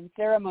 education,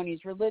 ceremonies,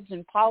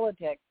 religion,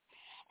 politics.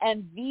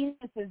 And Venus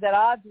is at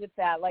odds with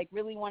that, like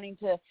really wanting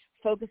to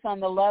focus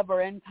on the love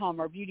or income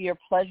or beauty or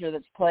pleasure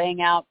that's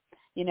playing out,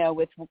 you know,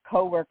 with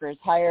coworkers,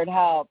 hired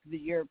help,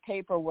 your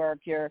paperwork,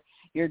 your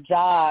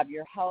job,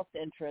 your health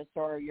interests,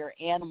 or your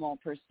animal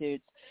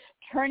pursuits.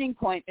 Turning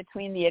point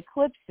between the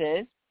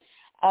eclipses,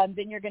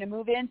 then you're going to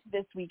move into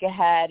this week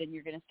ahead, and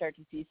you're going to start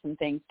to see some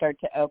things start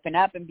to open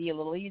up and be a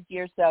little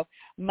easier. So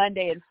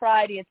Monday and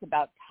Friday, it's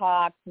about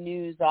talks,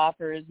 news,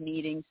 offers,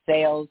 meetings,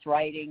 sales,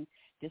 writing,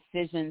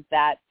 decisions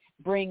that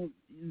bring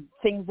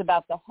things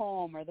about the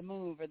home or the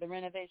move or the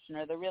renovation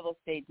or the real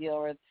estate deal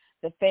or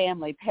the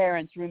family,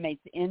 parents,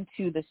 roommates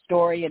into the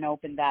story and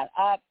open that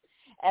up.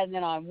 And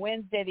then on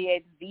Wednesday, the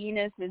 8th,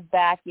 Venus is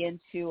back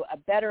into a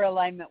better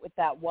alignment with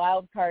that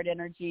wild card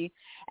energy.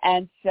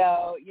 And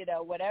so, you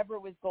know, whatever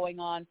was going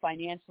on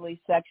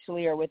financially,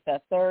 sexually, or with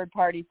a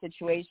third-party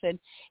situation,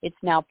 it's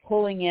now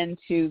pulling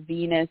into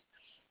Venus,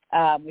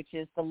 which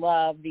is the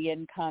love, the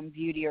income,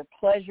 beauty, or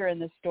pleasure in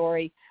the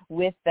story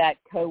with that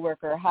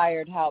coworker,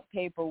 hired help,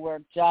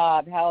 paperwork,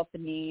 job, health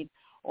need,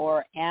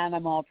 or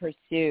animal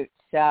pursuit.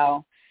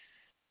 So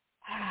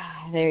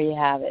there you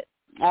have it.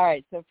 All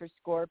right, so for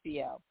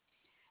Scorpio,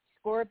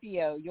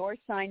 your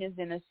sign is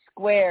in a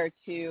square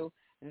to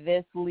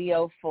this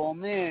Leo full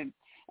moon.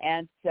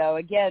 And so,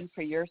 again,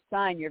 for your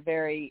sign, you're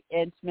very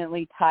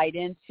intimately tied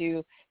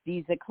into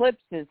these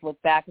eclipses. Look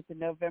back at the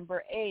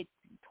November 8th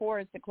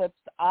Taurus eclipse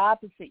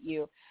opposite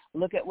you.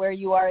 Look at where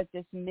you are at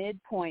this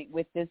midpoint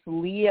with this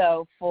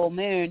Leo full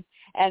moon,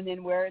 and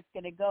then where it's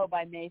going to go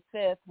by May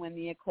 5th when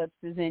the eclipse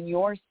is in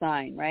your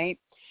sign, right?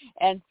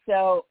 And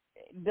so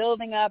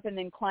building up and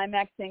then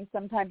climaxing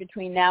sometime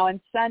between now and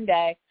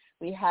Sunday,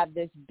 we have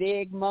this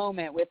big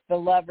moment with the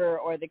lover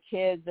or the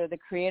kids or the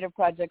creative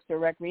projects or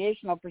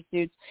recreational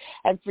pursuits.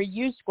 And for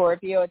you,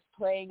 Scorpio, it's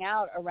playing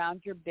out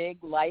around your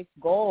big life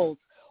goals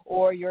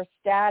or your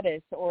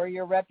status or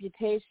your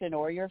reputation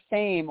or your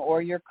fame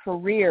or your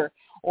career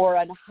or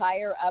a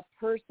higher up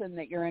person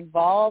that you're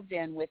involved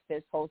in with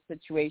this whole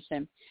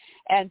situation.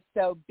 And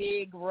so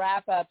big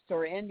wrap-ups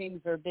or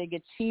endings or big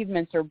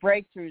achievements or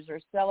breakthroughs or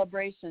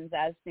celebrations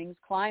as things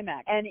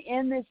climax. And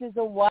in this is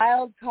a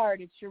wild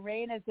card. It's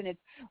Uranus, and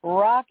it's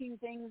rocking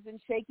things and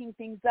shaking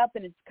things up,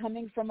 and it's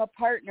coming from a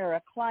partner,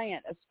 a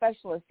client, a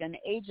specialist, an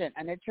agent,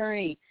 an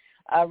attorney,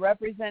 a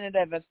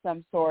representative of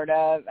some sort,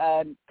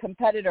 a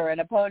competitor, an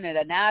opponent,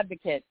 an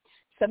advocate,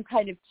 some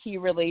kind of key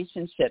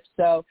relationship.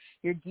 So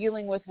you're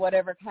dealing with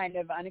whatever kind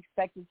of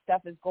unexpected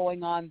stuff is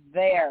going on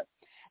there.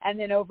 And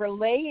then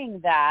overlaying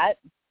that,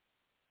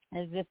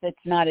 as if it's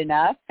not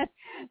enough,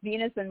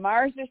 Venus and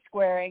Mars are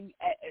squaring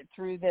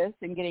through this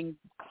and getting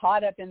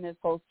caught up in this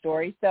whole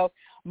story. So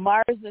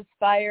Mars is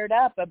fired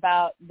up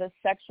about the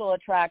sexual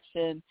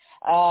attraction,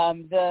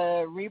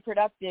 the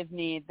reproductive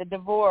need, the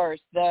divorce,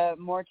 the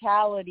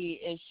mortality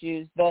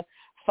issues, the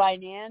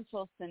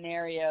financial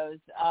scenarios,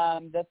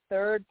 the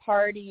third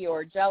party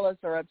or jealous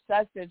or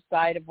obsessive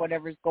side of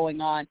whatever's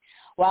going on,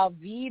 while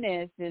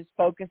Venus is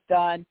focused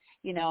on,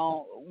 you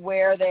know,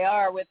 where they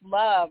are with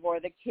love or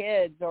the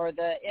kids or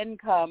the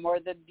income or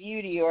the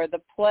beauty or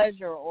the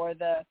pleasure or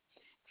the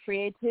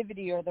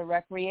creativity or the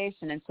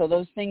recreation. And so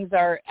those things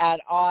are at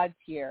odds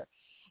here.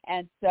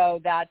 And so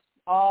that's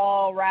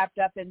all wrapped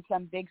up in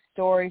some big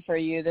story for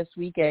you this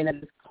weekend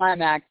and it's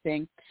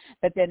climaxing.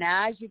 But then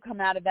as you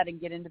come out of that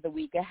and get into the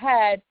week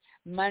ahead,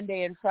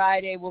 Monday and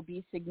Friday will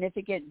be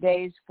significant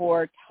days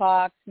for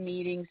talks,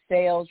 meetings,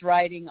 sales,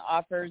 writing,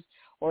 offers,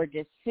 or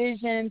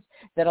decisions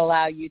that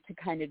allow you to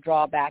kind of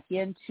draw back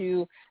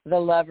into the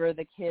lover,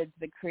 the kids,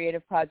 the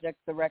creative projects,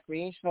 the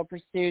recreational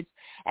pursuits.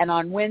 And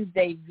on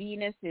Wednesday,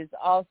 Venus is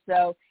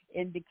also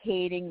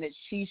indicating that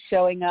she's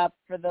showing up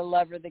for the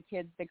lover, the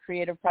kids, the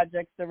creative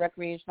projects, the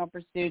recreational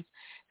pursuits.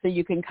 So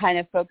you can kind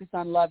of focus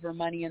on love or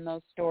money in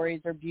those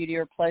stories, or beauty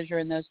or pleasure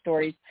in those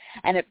stories.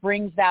 And it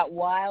brings that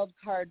wild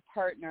card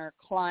partner,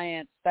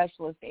 client,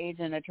 specialist,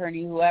 agent,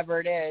 attorney,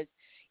 whoever it is,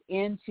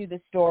 into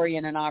the story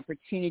and an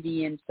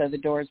opportunity. And so the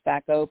door's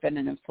back open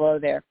and a flow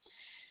there.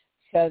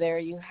 So there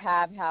you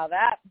have how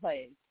that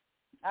plays.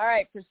 All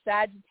right, for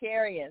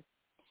Sagittarius.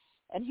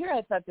 And here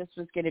I thought this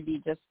was going to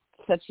be just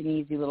such an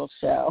easy little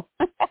show.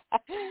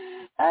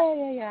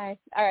 All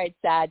right,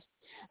 Sag.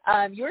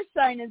 Your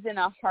sign is in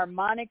a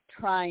harmonic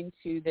trine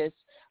to this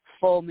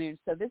full moon.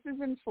 So this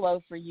is in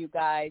flow for you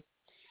guys.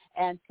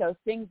 And so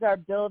things are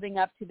building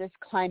up to this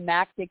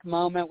climactic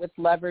moment with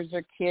lovers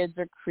or kids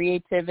or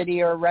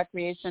creativity or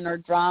recreation or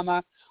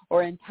drama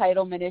or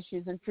entitlement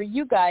issues. And for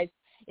you guys,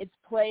 it's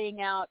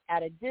playing out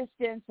at a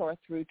distance or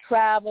through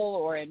travel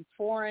or in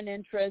foreign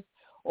interests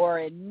or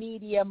in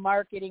media,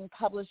 marketing,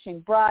 publishing,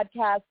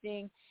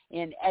 broadcasting,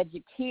 in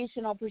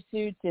educational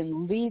pursuits,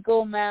 in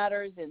legal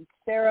matters, in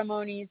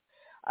ceremonies,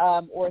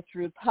 or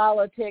through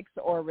politics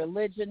or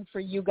religion for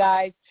you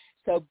guys.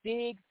 So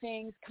big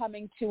things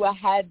coming to a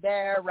head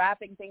there,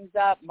 wrapping things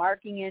up,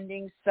 marking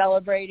endings,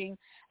 celebrating,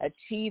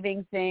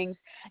 achieving things.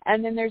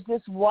 And then there's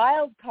this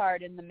wild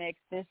card in the mix,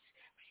 this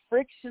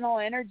frictional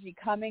energy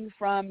coming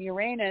from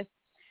Uranus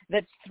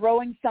that's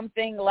throwing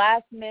something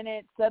last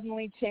minute,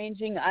 suddenly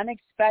changing,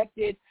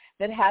 unexpected,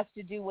 that has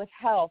to do with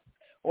health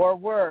or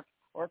work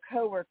or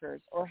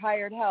coworkers or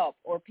hired help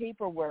or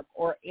paperwork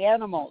or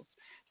animals.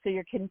 So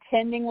you're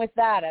contending with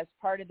that as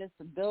part of this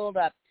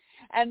buildup.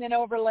 And then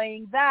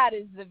overlaying that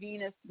is the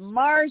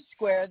Venus-Mars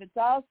square that's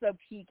also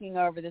peaking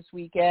over this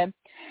weekend.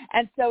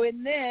 And so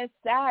in this,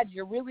 Sag,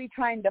 you're really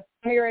trying to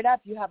fire it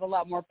up. You have a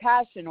lot more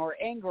passion or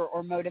anger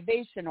or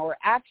motivation or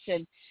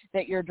action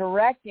that you're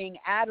directing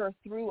at or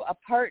through a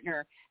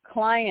partner,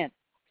 client,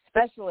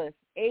 specialists,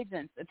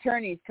 agents,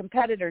 attorneys,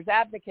 competitors,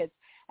 advocates.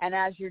 And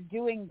as you're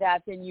doing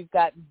that, then you've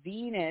got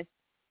Venus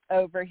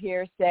over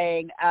here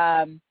saying,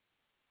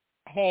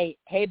 hey,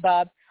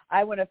 bub,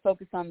 I want to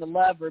focus on the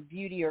love or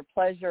beauty or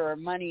pleasure or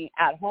money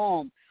at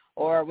home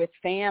or with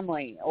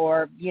family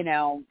or,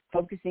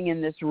 focusing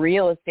in this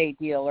real estate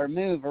deal or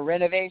move or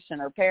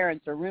renovation or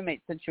parents or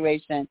roommate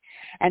situation.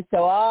 And so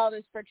all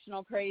this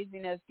frictional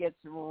craziness gets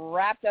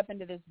wrapped up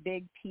into this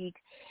big peak.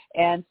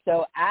 And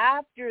so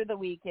after the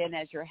weekend,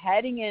 as you're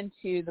heading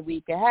into the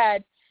week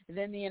ahead,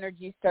 then the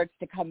energy starts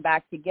to come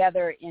back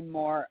together in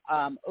more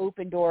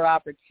open door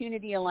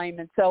opportunity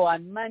alignment. So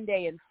on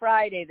Monday and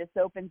Friday, this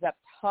opens up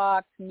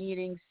talks,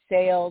 meetings,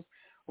 sales,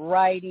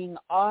 writing,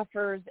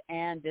 offers,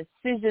 and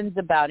decisions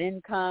about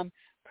income,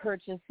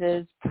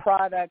 purchases,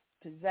 products,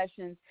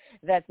 possessions,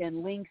 that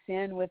then links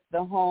in with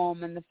the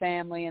home and the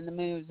family and the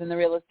moves and the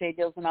real estate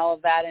deals and all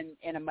of that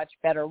in a much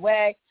better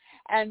way.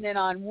 And then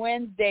on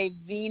Wednesday,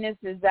 Venus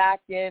is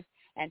active.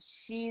 And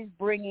she's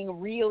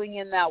reeling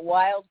in that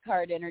wild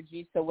card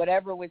energy. So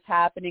whatever was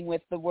happening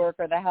with the work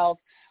or the health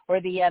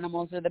or the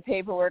animals or the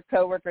paperwork,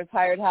 coworkers,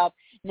 hired help,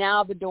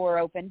 now the door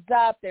opens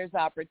up. There's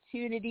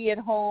opportunity at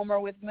home or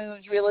with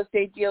moves, real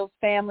estate deals,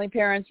 family,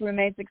 parents,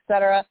 roommates,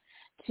 etc.,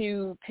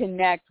 to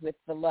connect with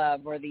the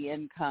love or the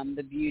income,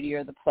 the beauty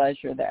or the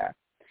pleasure there.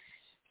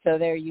 So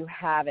there you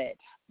have it.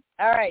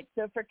 All right,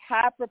 so for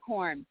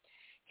Capricorn,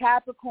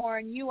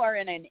 you are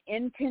in an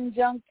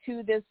inconjunct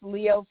to this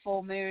Leo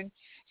full moon.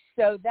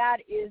 So that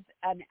is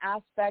an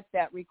aspect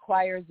that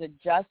requires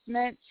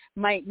adjustment.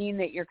 Might mean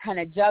that you're kind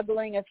of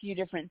juggling a few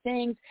different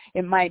things.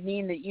 It might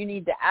mean that you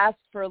need to ask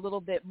for a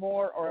little bit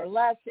more or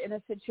less in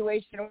a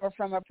situation or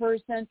from a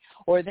person,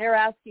 or they're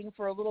asking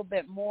for a little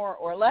bit more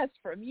or less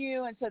from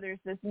you. And so there's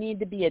this need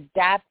to be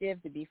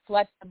adaptive, to be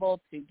flexible,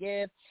 to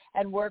give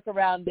and work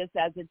around this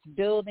as it's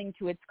building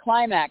to its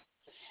climax.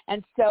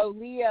 And so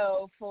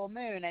Leo full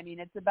moon,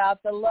 it's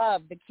about the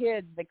love, the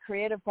kids, the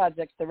creative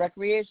projects, the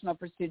recreational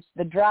pursuits,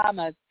 the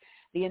dramas,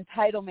 the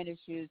entitlement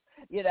issues,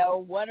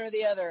 one or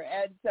the other.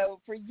 And so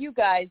for you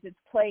guys, it's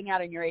playing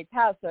out in your 8th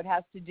house. So it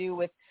has to do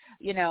with,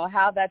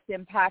 how that's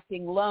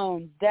impacting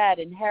loans, debt,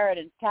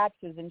 inheritance,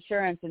 taxes,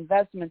 insurance,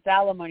 investments,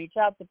 alimony,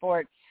 child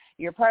support,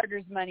 your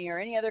partner's money, or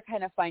any other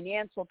kind of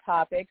financial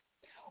topics,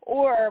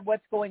 or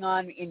what's going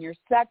on in your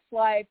sex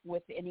life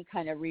with any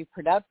kind of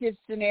reproductive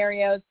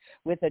scenarios,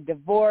 with a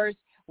divorce,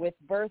 with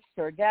births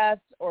or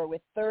deaths, or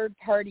with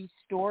third-party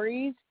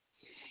stories.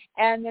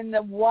 And then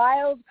the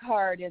wild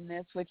card in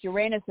this with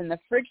Uranus and the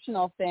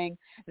frictional thing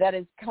that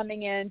is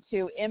coming in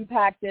to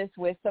impact this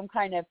with some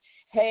kind of,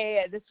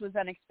 hey, this was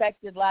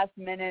unexpected, last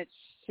minute,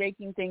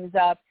 shaking things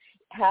up,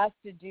 has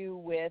to do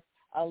with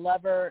a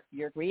lover,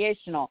 your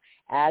creational,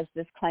 as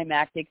this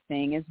climactic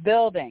thing is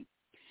building.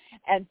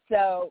 And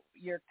so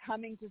you're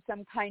coming to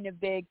some kind of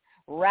big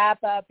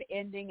wrap-up,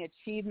 ending,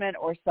 achievement,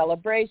 or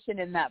celebration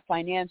in that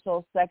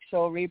financial,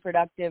 sexual,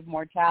 reproductive,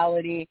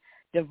 mortality,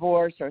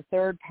 divorce, or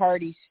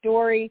third-party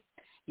story.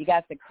 You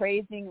got the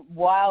crazy,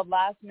 wild,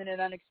 last-minute,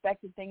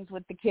 unexpected things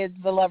with the kids,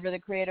 the lover, the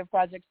creative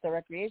projects, the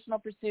recreational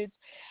pursuits.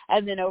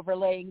 And then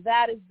overlaying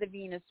that is the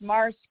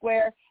Venus-Mars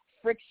square,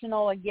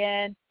 frictional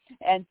again.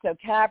 And so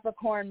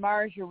Capricorn,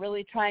 Mars, you're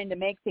really trying to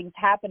make things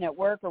happen at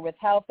work or with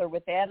health or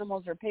with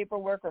animals or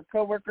paperwork or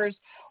coworkers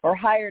or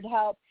hired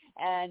help.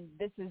 And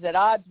this is at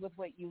odds with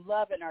what you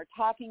love and are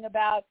talking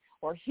about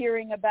or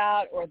hearing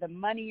about, or the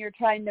money you're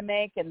trying to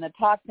make and the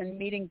talks and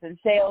meetings and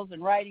sales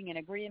and writing and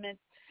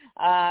agreements.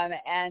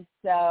 And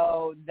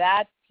so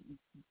that's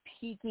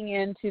peeking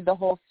into the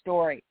whole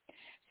story.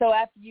 So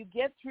after you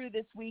get through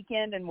this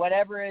weekend and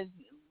whatever is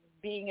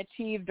being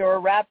achieved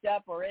or wrapped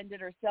up or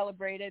ended or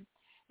celebrated,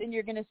 then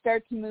you're going to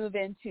start to move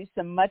into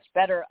some much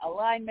better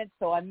alignment.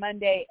 So on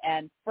Monday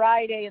and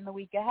Friday in the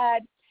week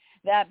ahead,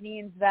 that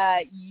means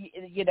that,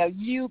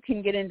 you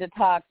can get into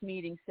talks,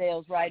 meetings,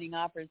 sales, writing,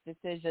 offers,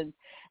 decisions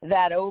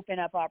that open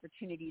up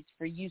opportunities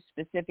for you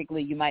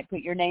specifically. You might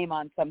put your name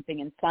on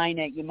something and sign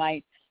it. You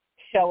might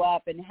show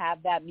up and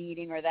have that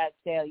meeting or that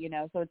sale,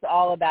 so it's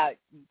all about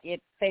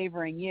it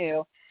favoring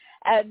you.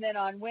 And then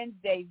on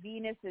Wednesday,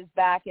 Venus is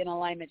back in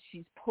alignment.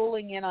 She's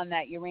pulling in on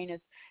that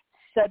Uranus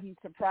sudden,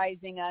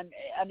 surprising,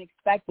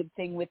 unexpected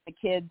thing with the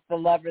kids, the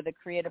lover, the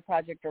creative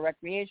project, or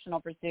recreational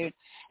pursuit,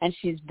 and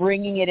she's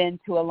bringing it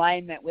into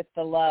alignment with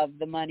the love,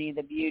 the money,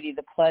 the beauty,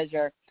 the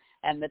pleasure,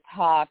 and the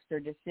talks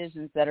or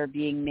decisions that are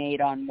being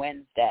made on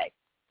Wednesday.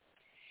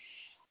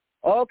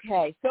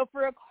 Okay, so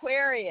for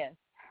Aquarius,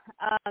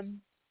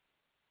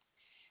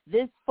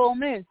 this full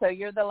moon, so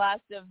you're the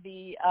last of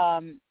the,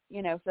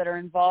 that are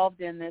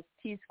involved in this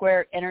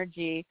T-square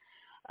energy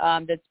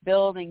that's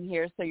building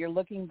here, so you're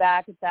looking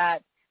back at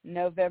that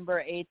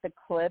November 8th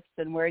eclipse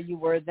and where you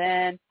were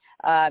then.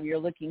 You're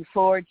looking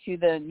forward to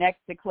the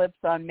next eclipse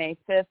on May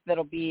 5th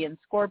that'll be in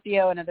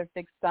Scorpio, another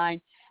fixed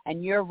sign,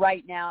 and you're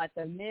right now at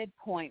the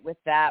midpoint with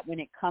that when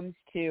it comes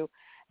to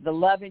the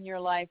love in your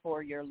life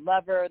or your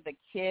lover, the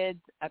kids,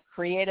 a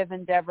creative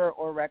endeavor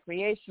or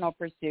recreational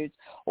pursuits,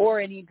 or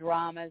any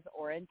dramas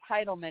or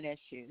entitlement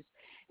issues.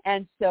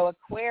 And so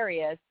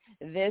Aquarius,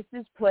 this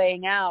is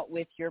playing out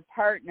with your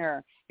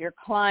partner, your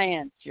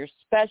clients, your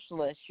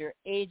specialists, your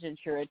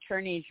agents, your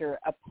attorneys, your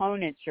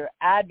opponents, your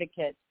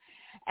advocates.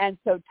 And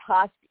so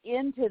tossed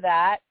into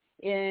that,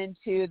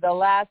 into the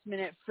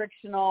last-minute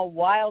frictional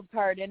wild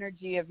card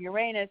energy of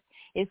Uranus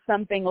is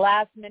something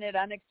last-minute,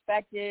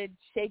 unexpected,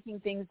 shaking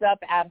things up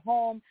at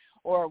home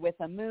or with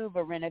a move,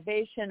 a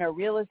renovation, a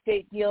real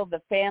estate deal,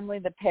 the family,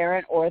 the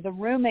parent, or the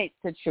roommate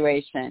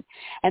situation.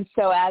 And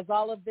so as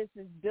all of this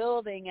is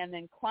building and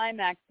then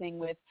climaxing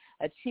with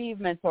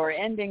achievements or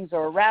endings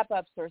or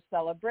wrap-ups or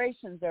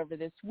celebrations over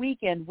this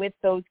weekend with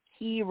those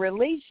key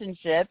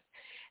relationships,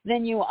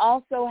 then you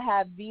also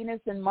have Venus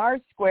and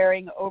Mars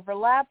squaring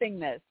overlapping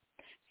this.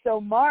 So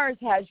Mars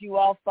has you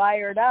all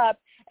fired up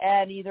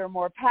and either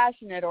more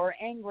passionate or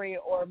angry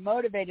or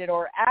motivated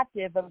or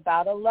active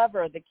about a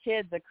lover, the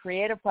kids, a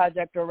creative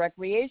project or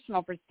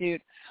recreational pursuit,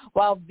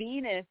 while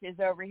Venus is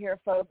over here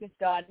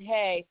focused on,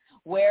 hey,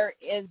 where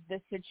is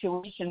the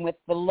situation with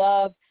the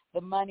love,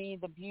 the money,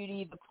 the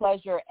beauty, the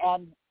pleasure,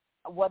 and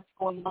what's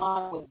going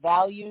on with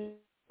values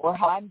or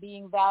how I'm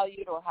being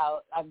valued or how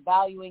I'm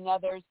valuing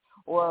others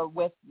or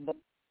with the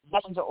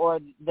possessions or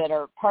that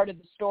are part of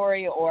the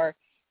story or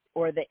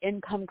the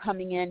income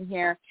coming in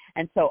here.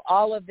 And so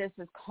all of this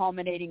is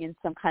culminating in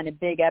some kind of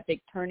big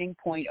epic turning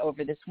point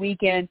over this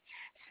weekend.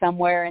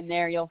 Somewhere in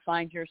there you'll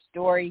find your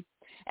story.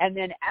 And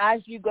then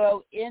as you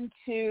go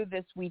into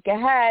this week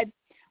ahead,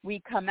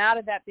 we come out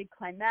of that big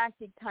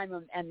climactic time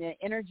and the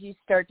energies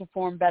start to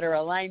form better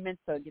alignment,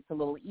 so it gets a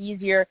little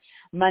easier.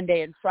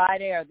 Monday and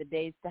Friday are the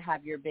days to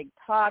have your big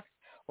talks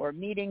or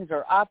meetings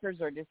or offers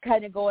or just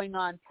kind of going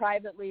on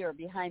privately or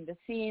behind the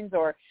scenes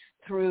or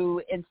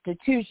through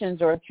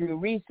institutions or through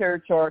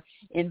research or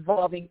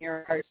involving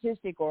your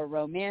artistic or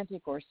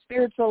romantic or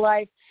spiritual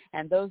life.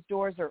 And those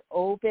doors are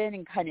open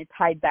and kind of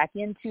tied back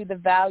into the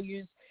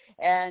values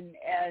and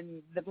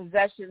the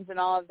possessions and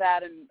all of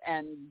that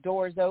and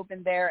doors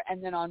open there.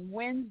 And then on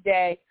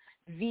Wednesday,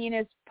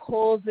 Venus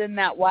pulls in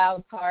that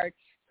wild card.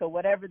 So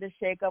whatever the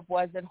shakeup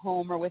was at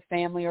home or with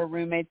family or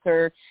roommates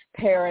or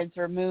parents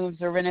or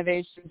moves or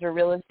renovations or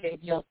real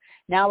estate deals,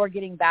 now we're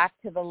getting back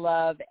to the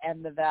love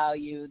and the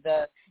value,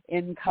 the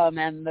income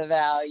and the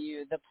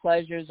value, the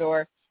pleasures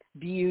or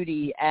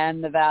beauty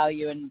and the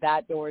value, and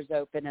that door is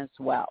open as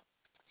well.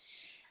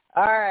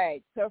 All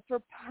right, so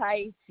for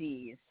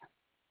Pisces.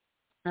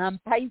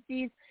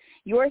 Pisces,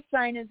 your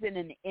sign is in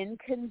an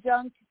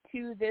inconjunct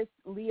to this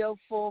Leo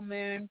full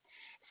moon.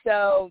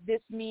 So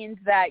this means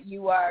that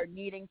you are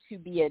needing to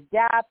be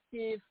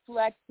adaptive,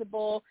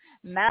 flexible,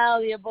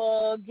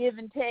 malleable, give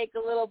and take a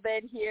little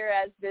bit here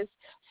as this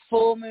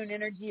full moon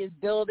energy is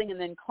building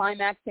and then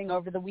climaxing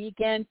over the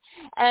weekend.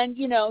 And,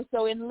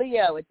 so in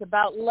Leo, it's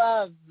about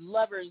love,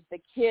 lovers, the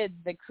kids,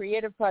 the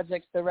creative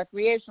projects, the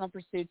recreational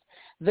pursuits,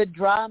 the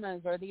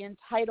dramas or the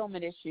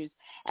entitlement issues.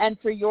 And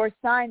for your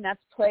sign,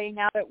 that's playing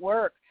out at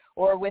work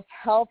or with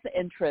health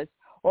interests,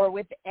 or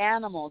with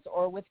animals,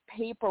 or with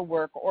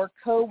paperwork, or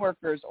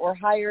coworkers, or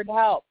hired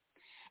help.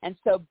 And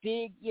so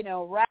big,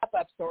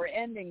 wrap-ups or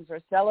endings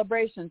or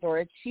celebrations or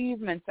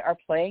achievements are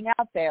playing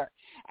out there.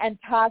 And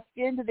tossed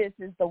into this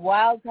is the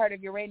wild card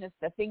of Uranus,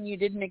 the thing you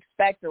didn't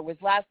expect or was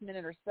last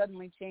minute or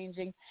suddenly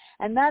changing.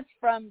 And that's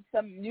from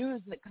some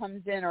news that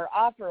comes in or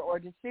offer or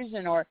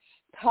decision or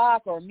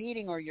talk or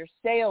meeting or your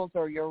sales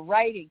or your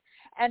writing.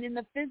 And in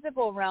the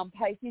physical realm,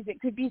 Pisces,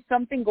 it could be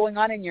something going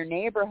on in your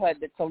neighborhood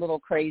that's a little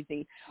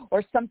crazy,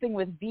 or something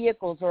with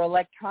vehicles or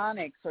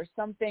electronics, or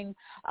something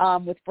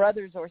with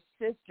brothers or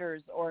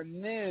sisters, or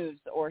moves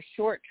or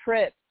short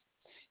trips.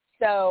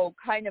 So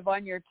kind of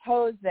on your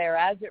toes there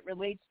as it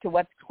relates to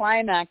what's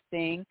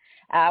climaxing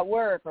at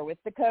work or with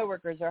the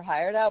coworkers or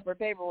hired help or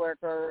paperwork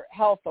or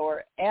health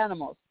or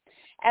animals.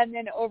 And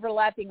then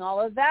overlapping all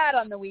of that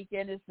on the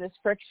weekend is this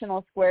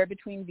frictional square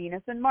between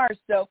Venus and Mars.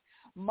 So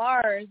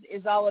Mars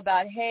is all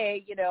about,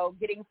 hey,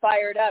 getting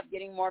fired up,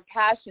 getting more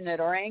passionate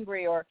or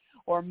angry or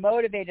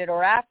motivated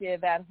or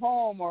active at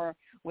home or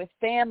with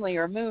family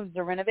or moves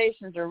or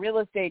renovations or real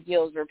estate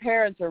deals or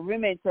parents or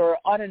roommates or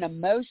on an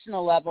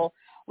emotional level,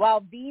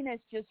 while Venus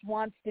just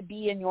wants to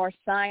be in your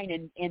sign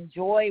and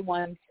enjoy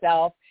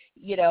oneself,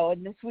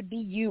 and this would be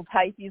you,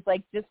 Pisces,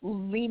 like just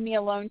leave me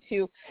alone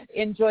to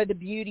enjoy the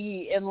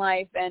beauty in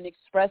life and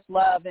express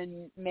love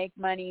and make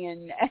money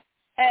and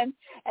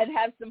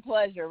have some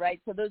pleasure, right?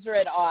 So those are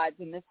at odds,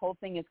 and this whole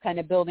thing is kind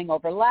of building,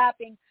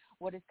 overlapping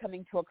what is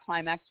coming to a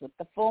climax with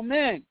the full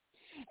moon.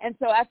 And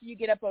so after you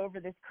get up over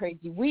this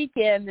crazy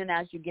weekend, and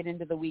as you get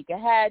into the week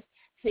ahead,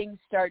 things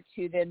start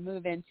to then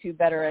move into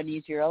better and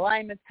easier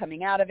alignments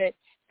coming out of it.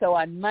 So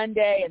on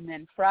Monday and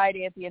then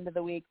Friday at the end of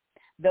the week,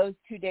 those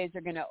 2 days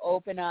are going to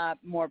open up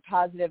more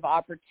positive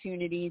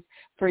opportunities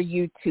for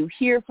you to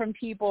hear from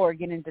people or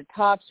get into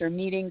talks or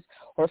meetings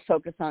or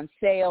focus on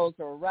sales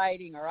or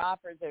writing or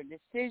offers or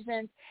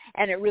decisions.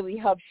 And it really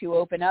helps you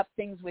open up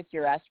things with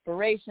your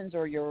aspirations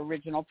or your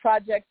original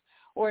projects,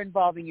 or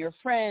involving your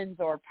friends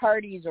or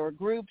parties or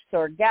groups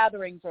or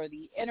gatherings or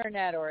the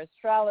internet or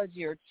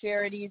astrology or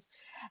charities.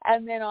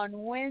 And then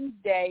on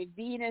Wednesday,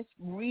 Venus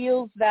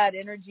reels that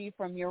energy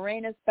from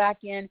Uranus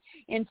back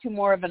into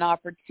more of an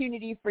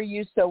opportunity for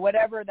you. So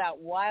whatever that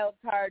wild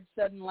card,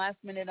 sudden,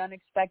 last-minute,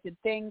 unexpected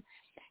thing,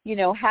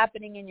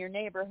 happening in your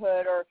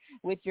neighborhood or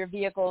with your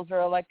vehicles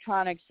or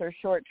electronics or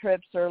short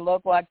trips or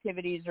local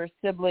activities or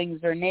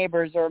siblings or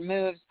neighbors or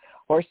moves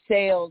or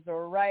sales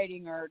or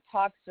writing or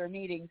talks or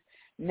meetings,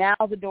 now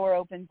the door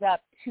opens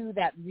up to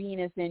that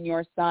Venus in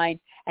your sign,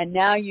 and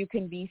now you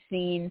can be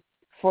seen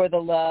for the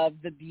love,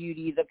 the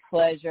beauty, the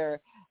pleasure,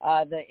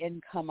 the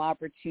income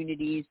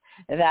opportunities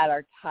that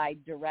are tied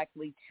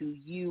directly to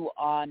you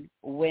on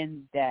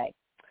Wednesday.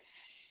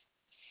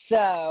 So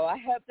I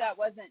hope that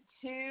wasn't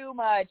too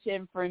much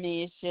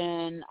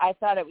information. I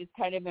thought it was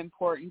kind of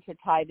important to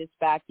tie this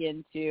back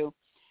into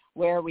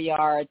where we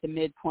are at the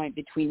midpoint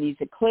between these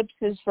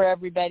eclipses for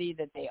everybody,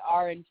 that they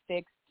are in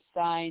fixed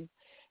signs.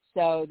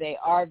 So they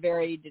are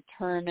very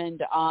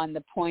determined on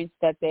the points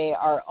that they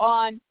are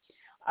on,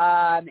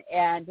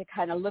 and to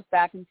kind of look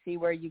back and see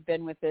where you've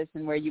been with this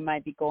and where you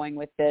might be going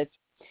with this.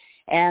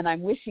 And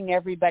I'm wishing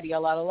everybody a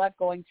lot of luck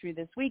going through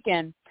this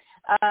weekend.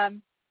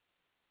 And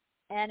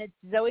it's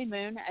Zoe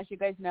Moon, as you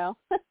guys know.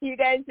 You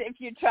guys, if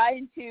you're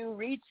trying to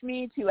reach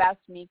me to ask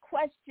me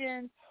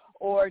questions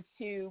or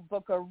to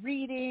book a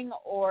reading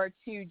or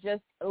to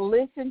just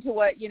listen to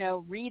what,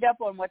 read up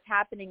on what's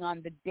happening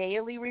on the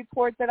daily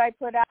report that I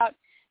put out,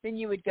 then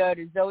you would go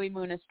to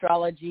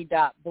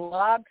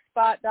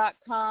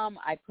zoemoonastrology.blogspot.com.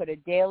 I put a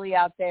daily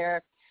out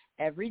there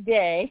every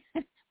day.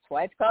 That's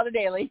why it's called a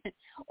daily.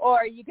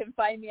 Or you can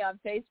find me on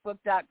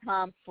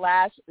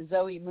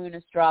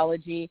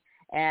facebook.com/ZoeMoonAstrology,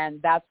 and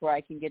that's where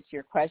I can get to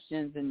your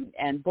questions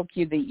and book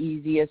you the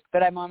easiest.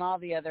 But I'm on all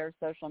the other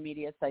social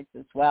media sites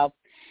as well.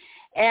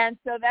 And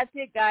so that's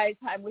it, guys.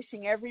 I'm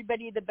wishing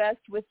everybody the best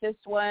with this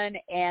one,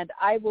 and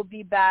I will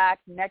be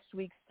back next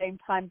week, same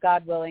time,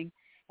 God willing,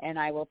 and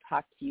I will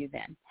talk to you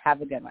then.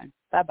 Have a good one.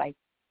 Bye-bye.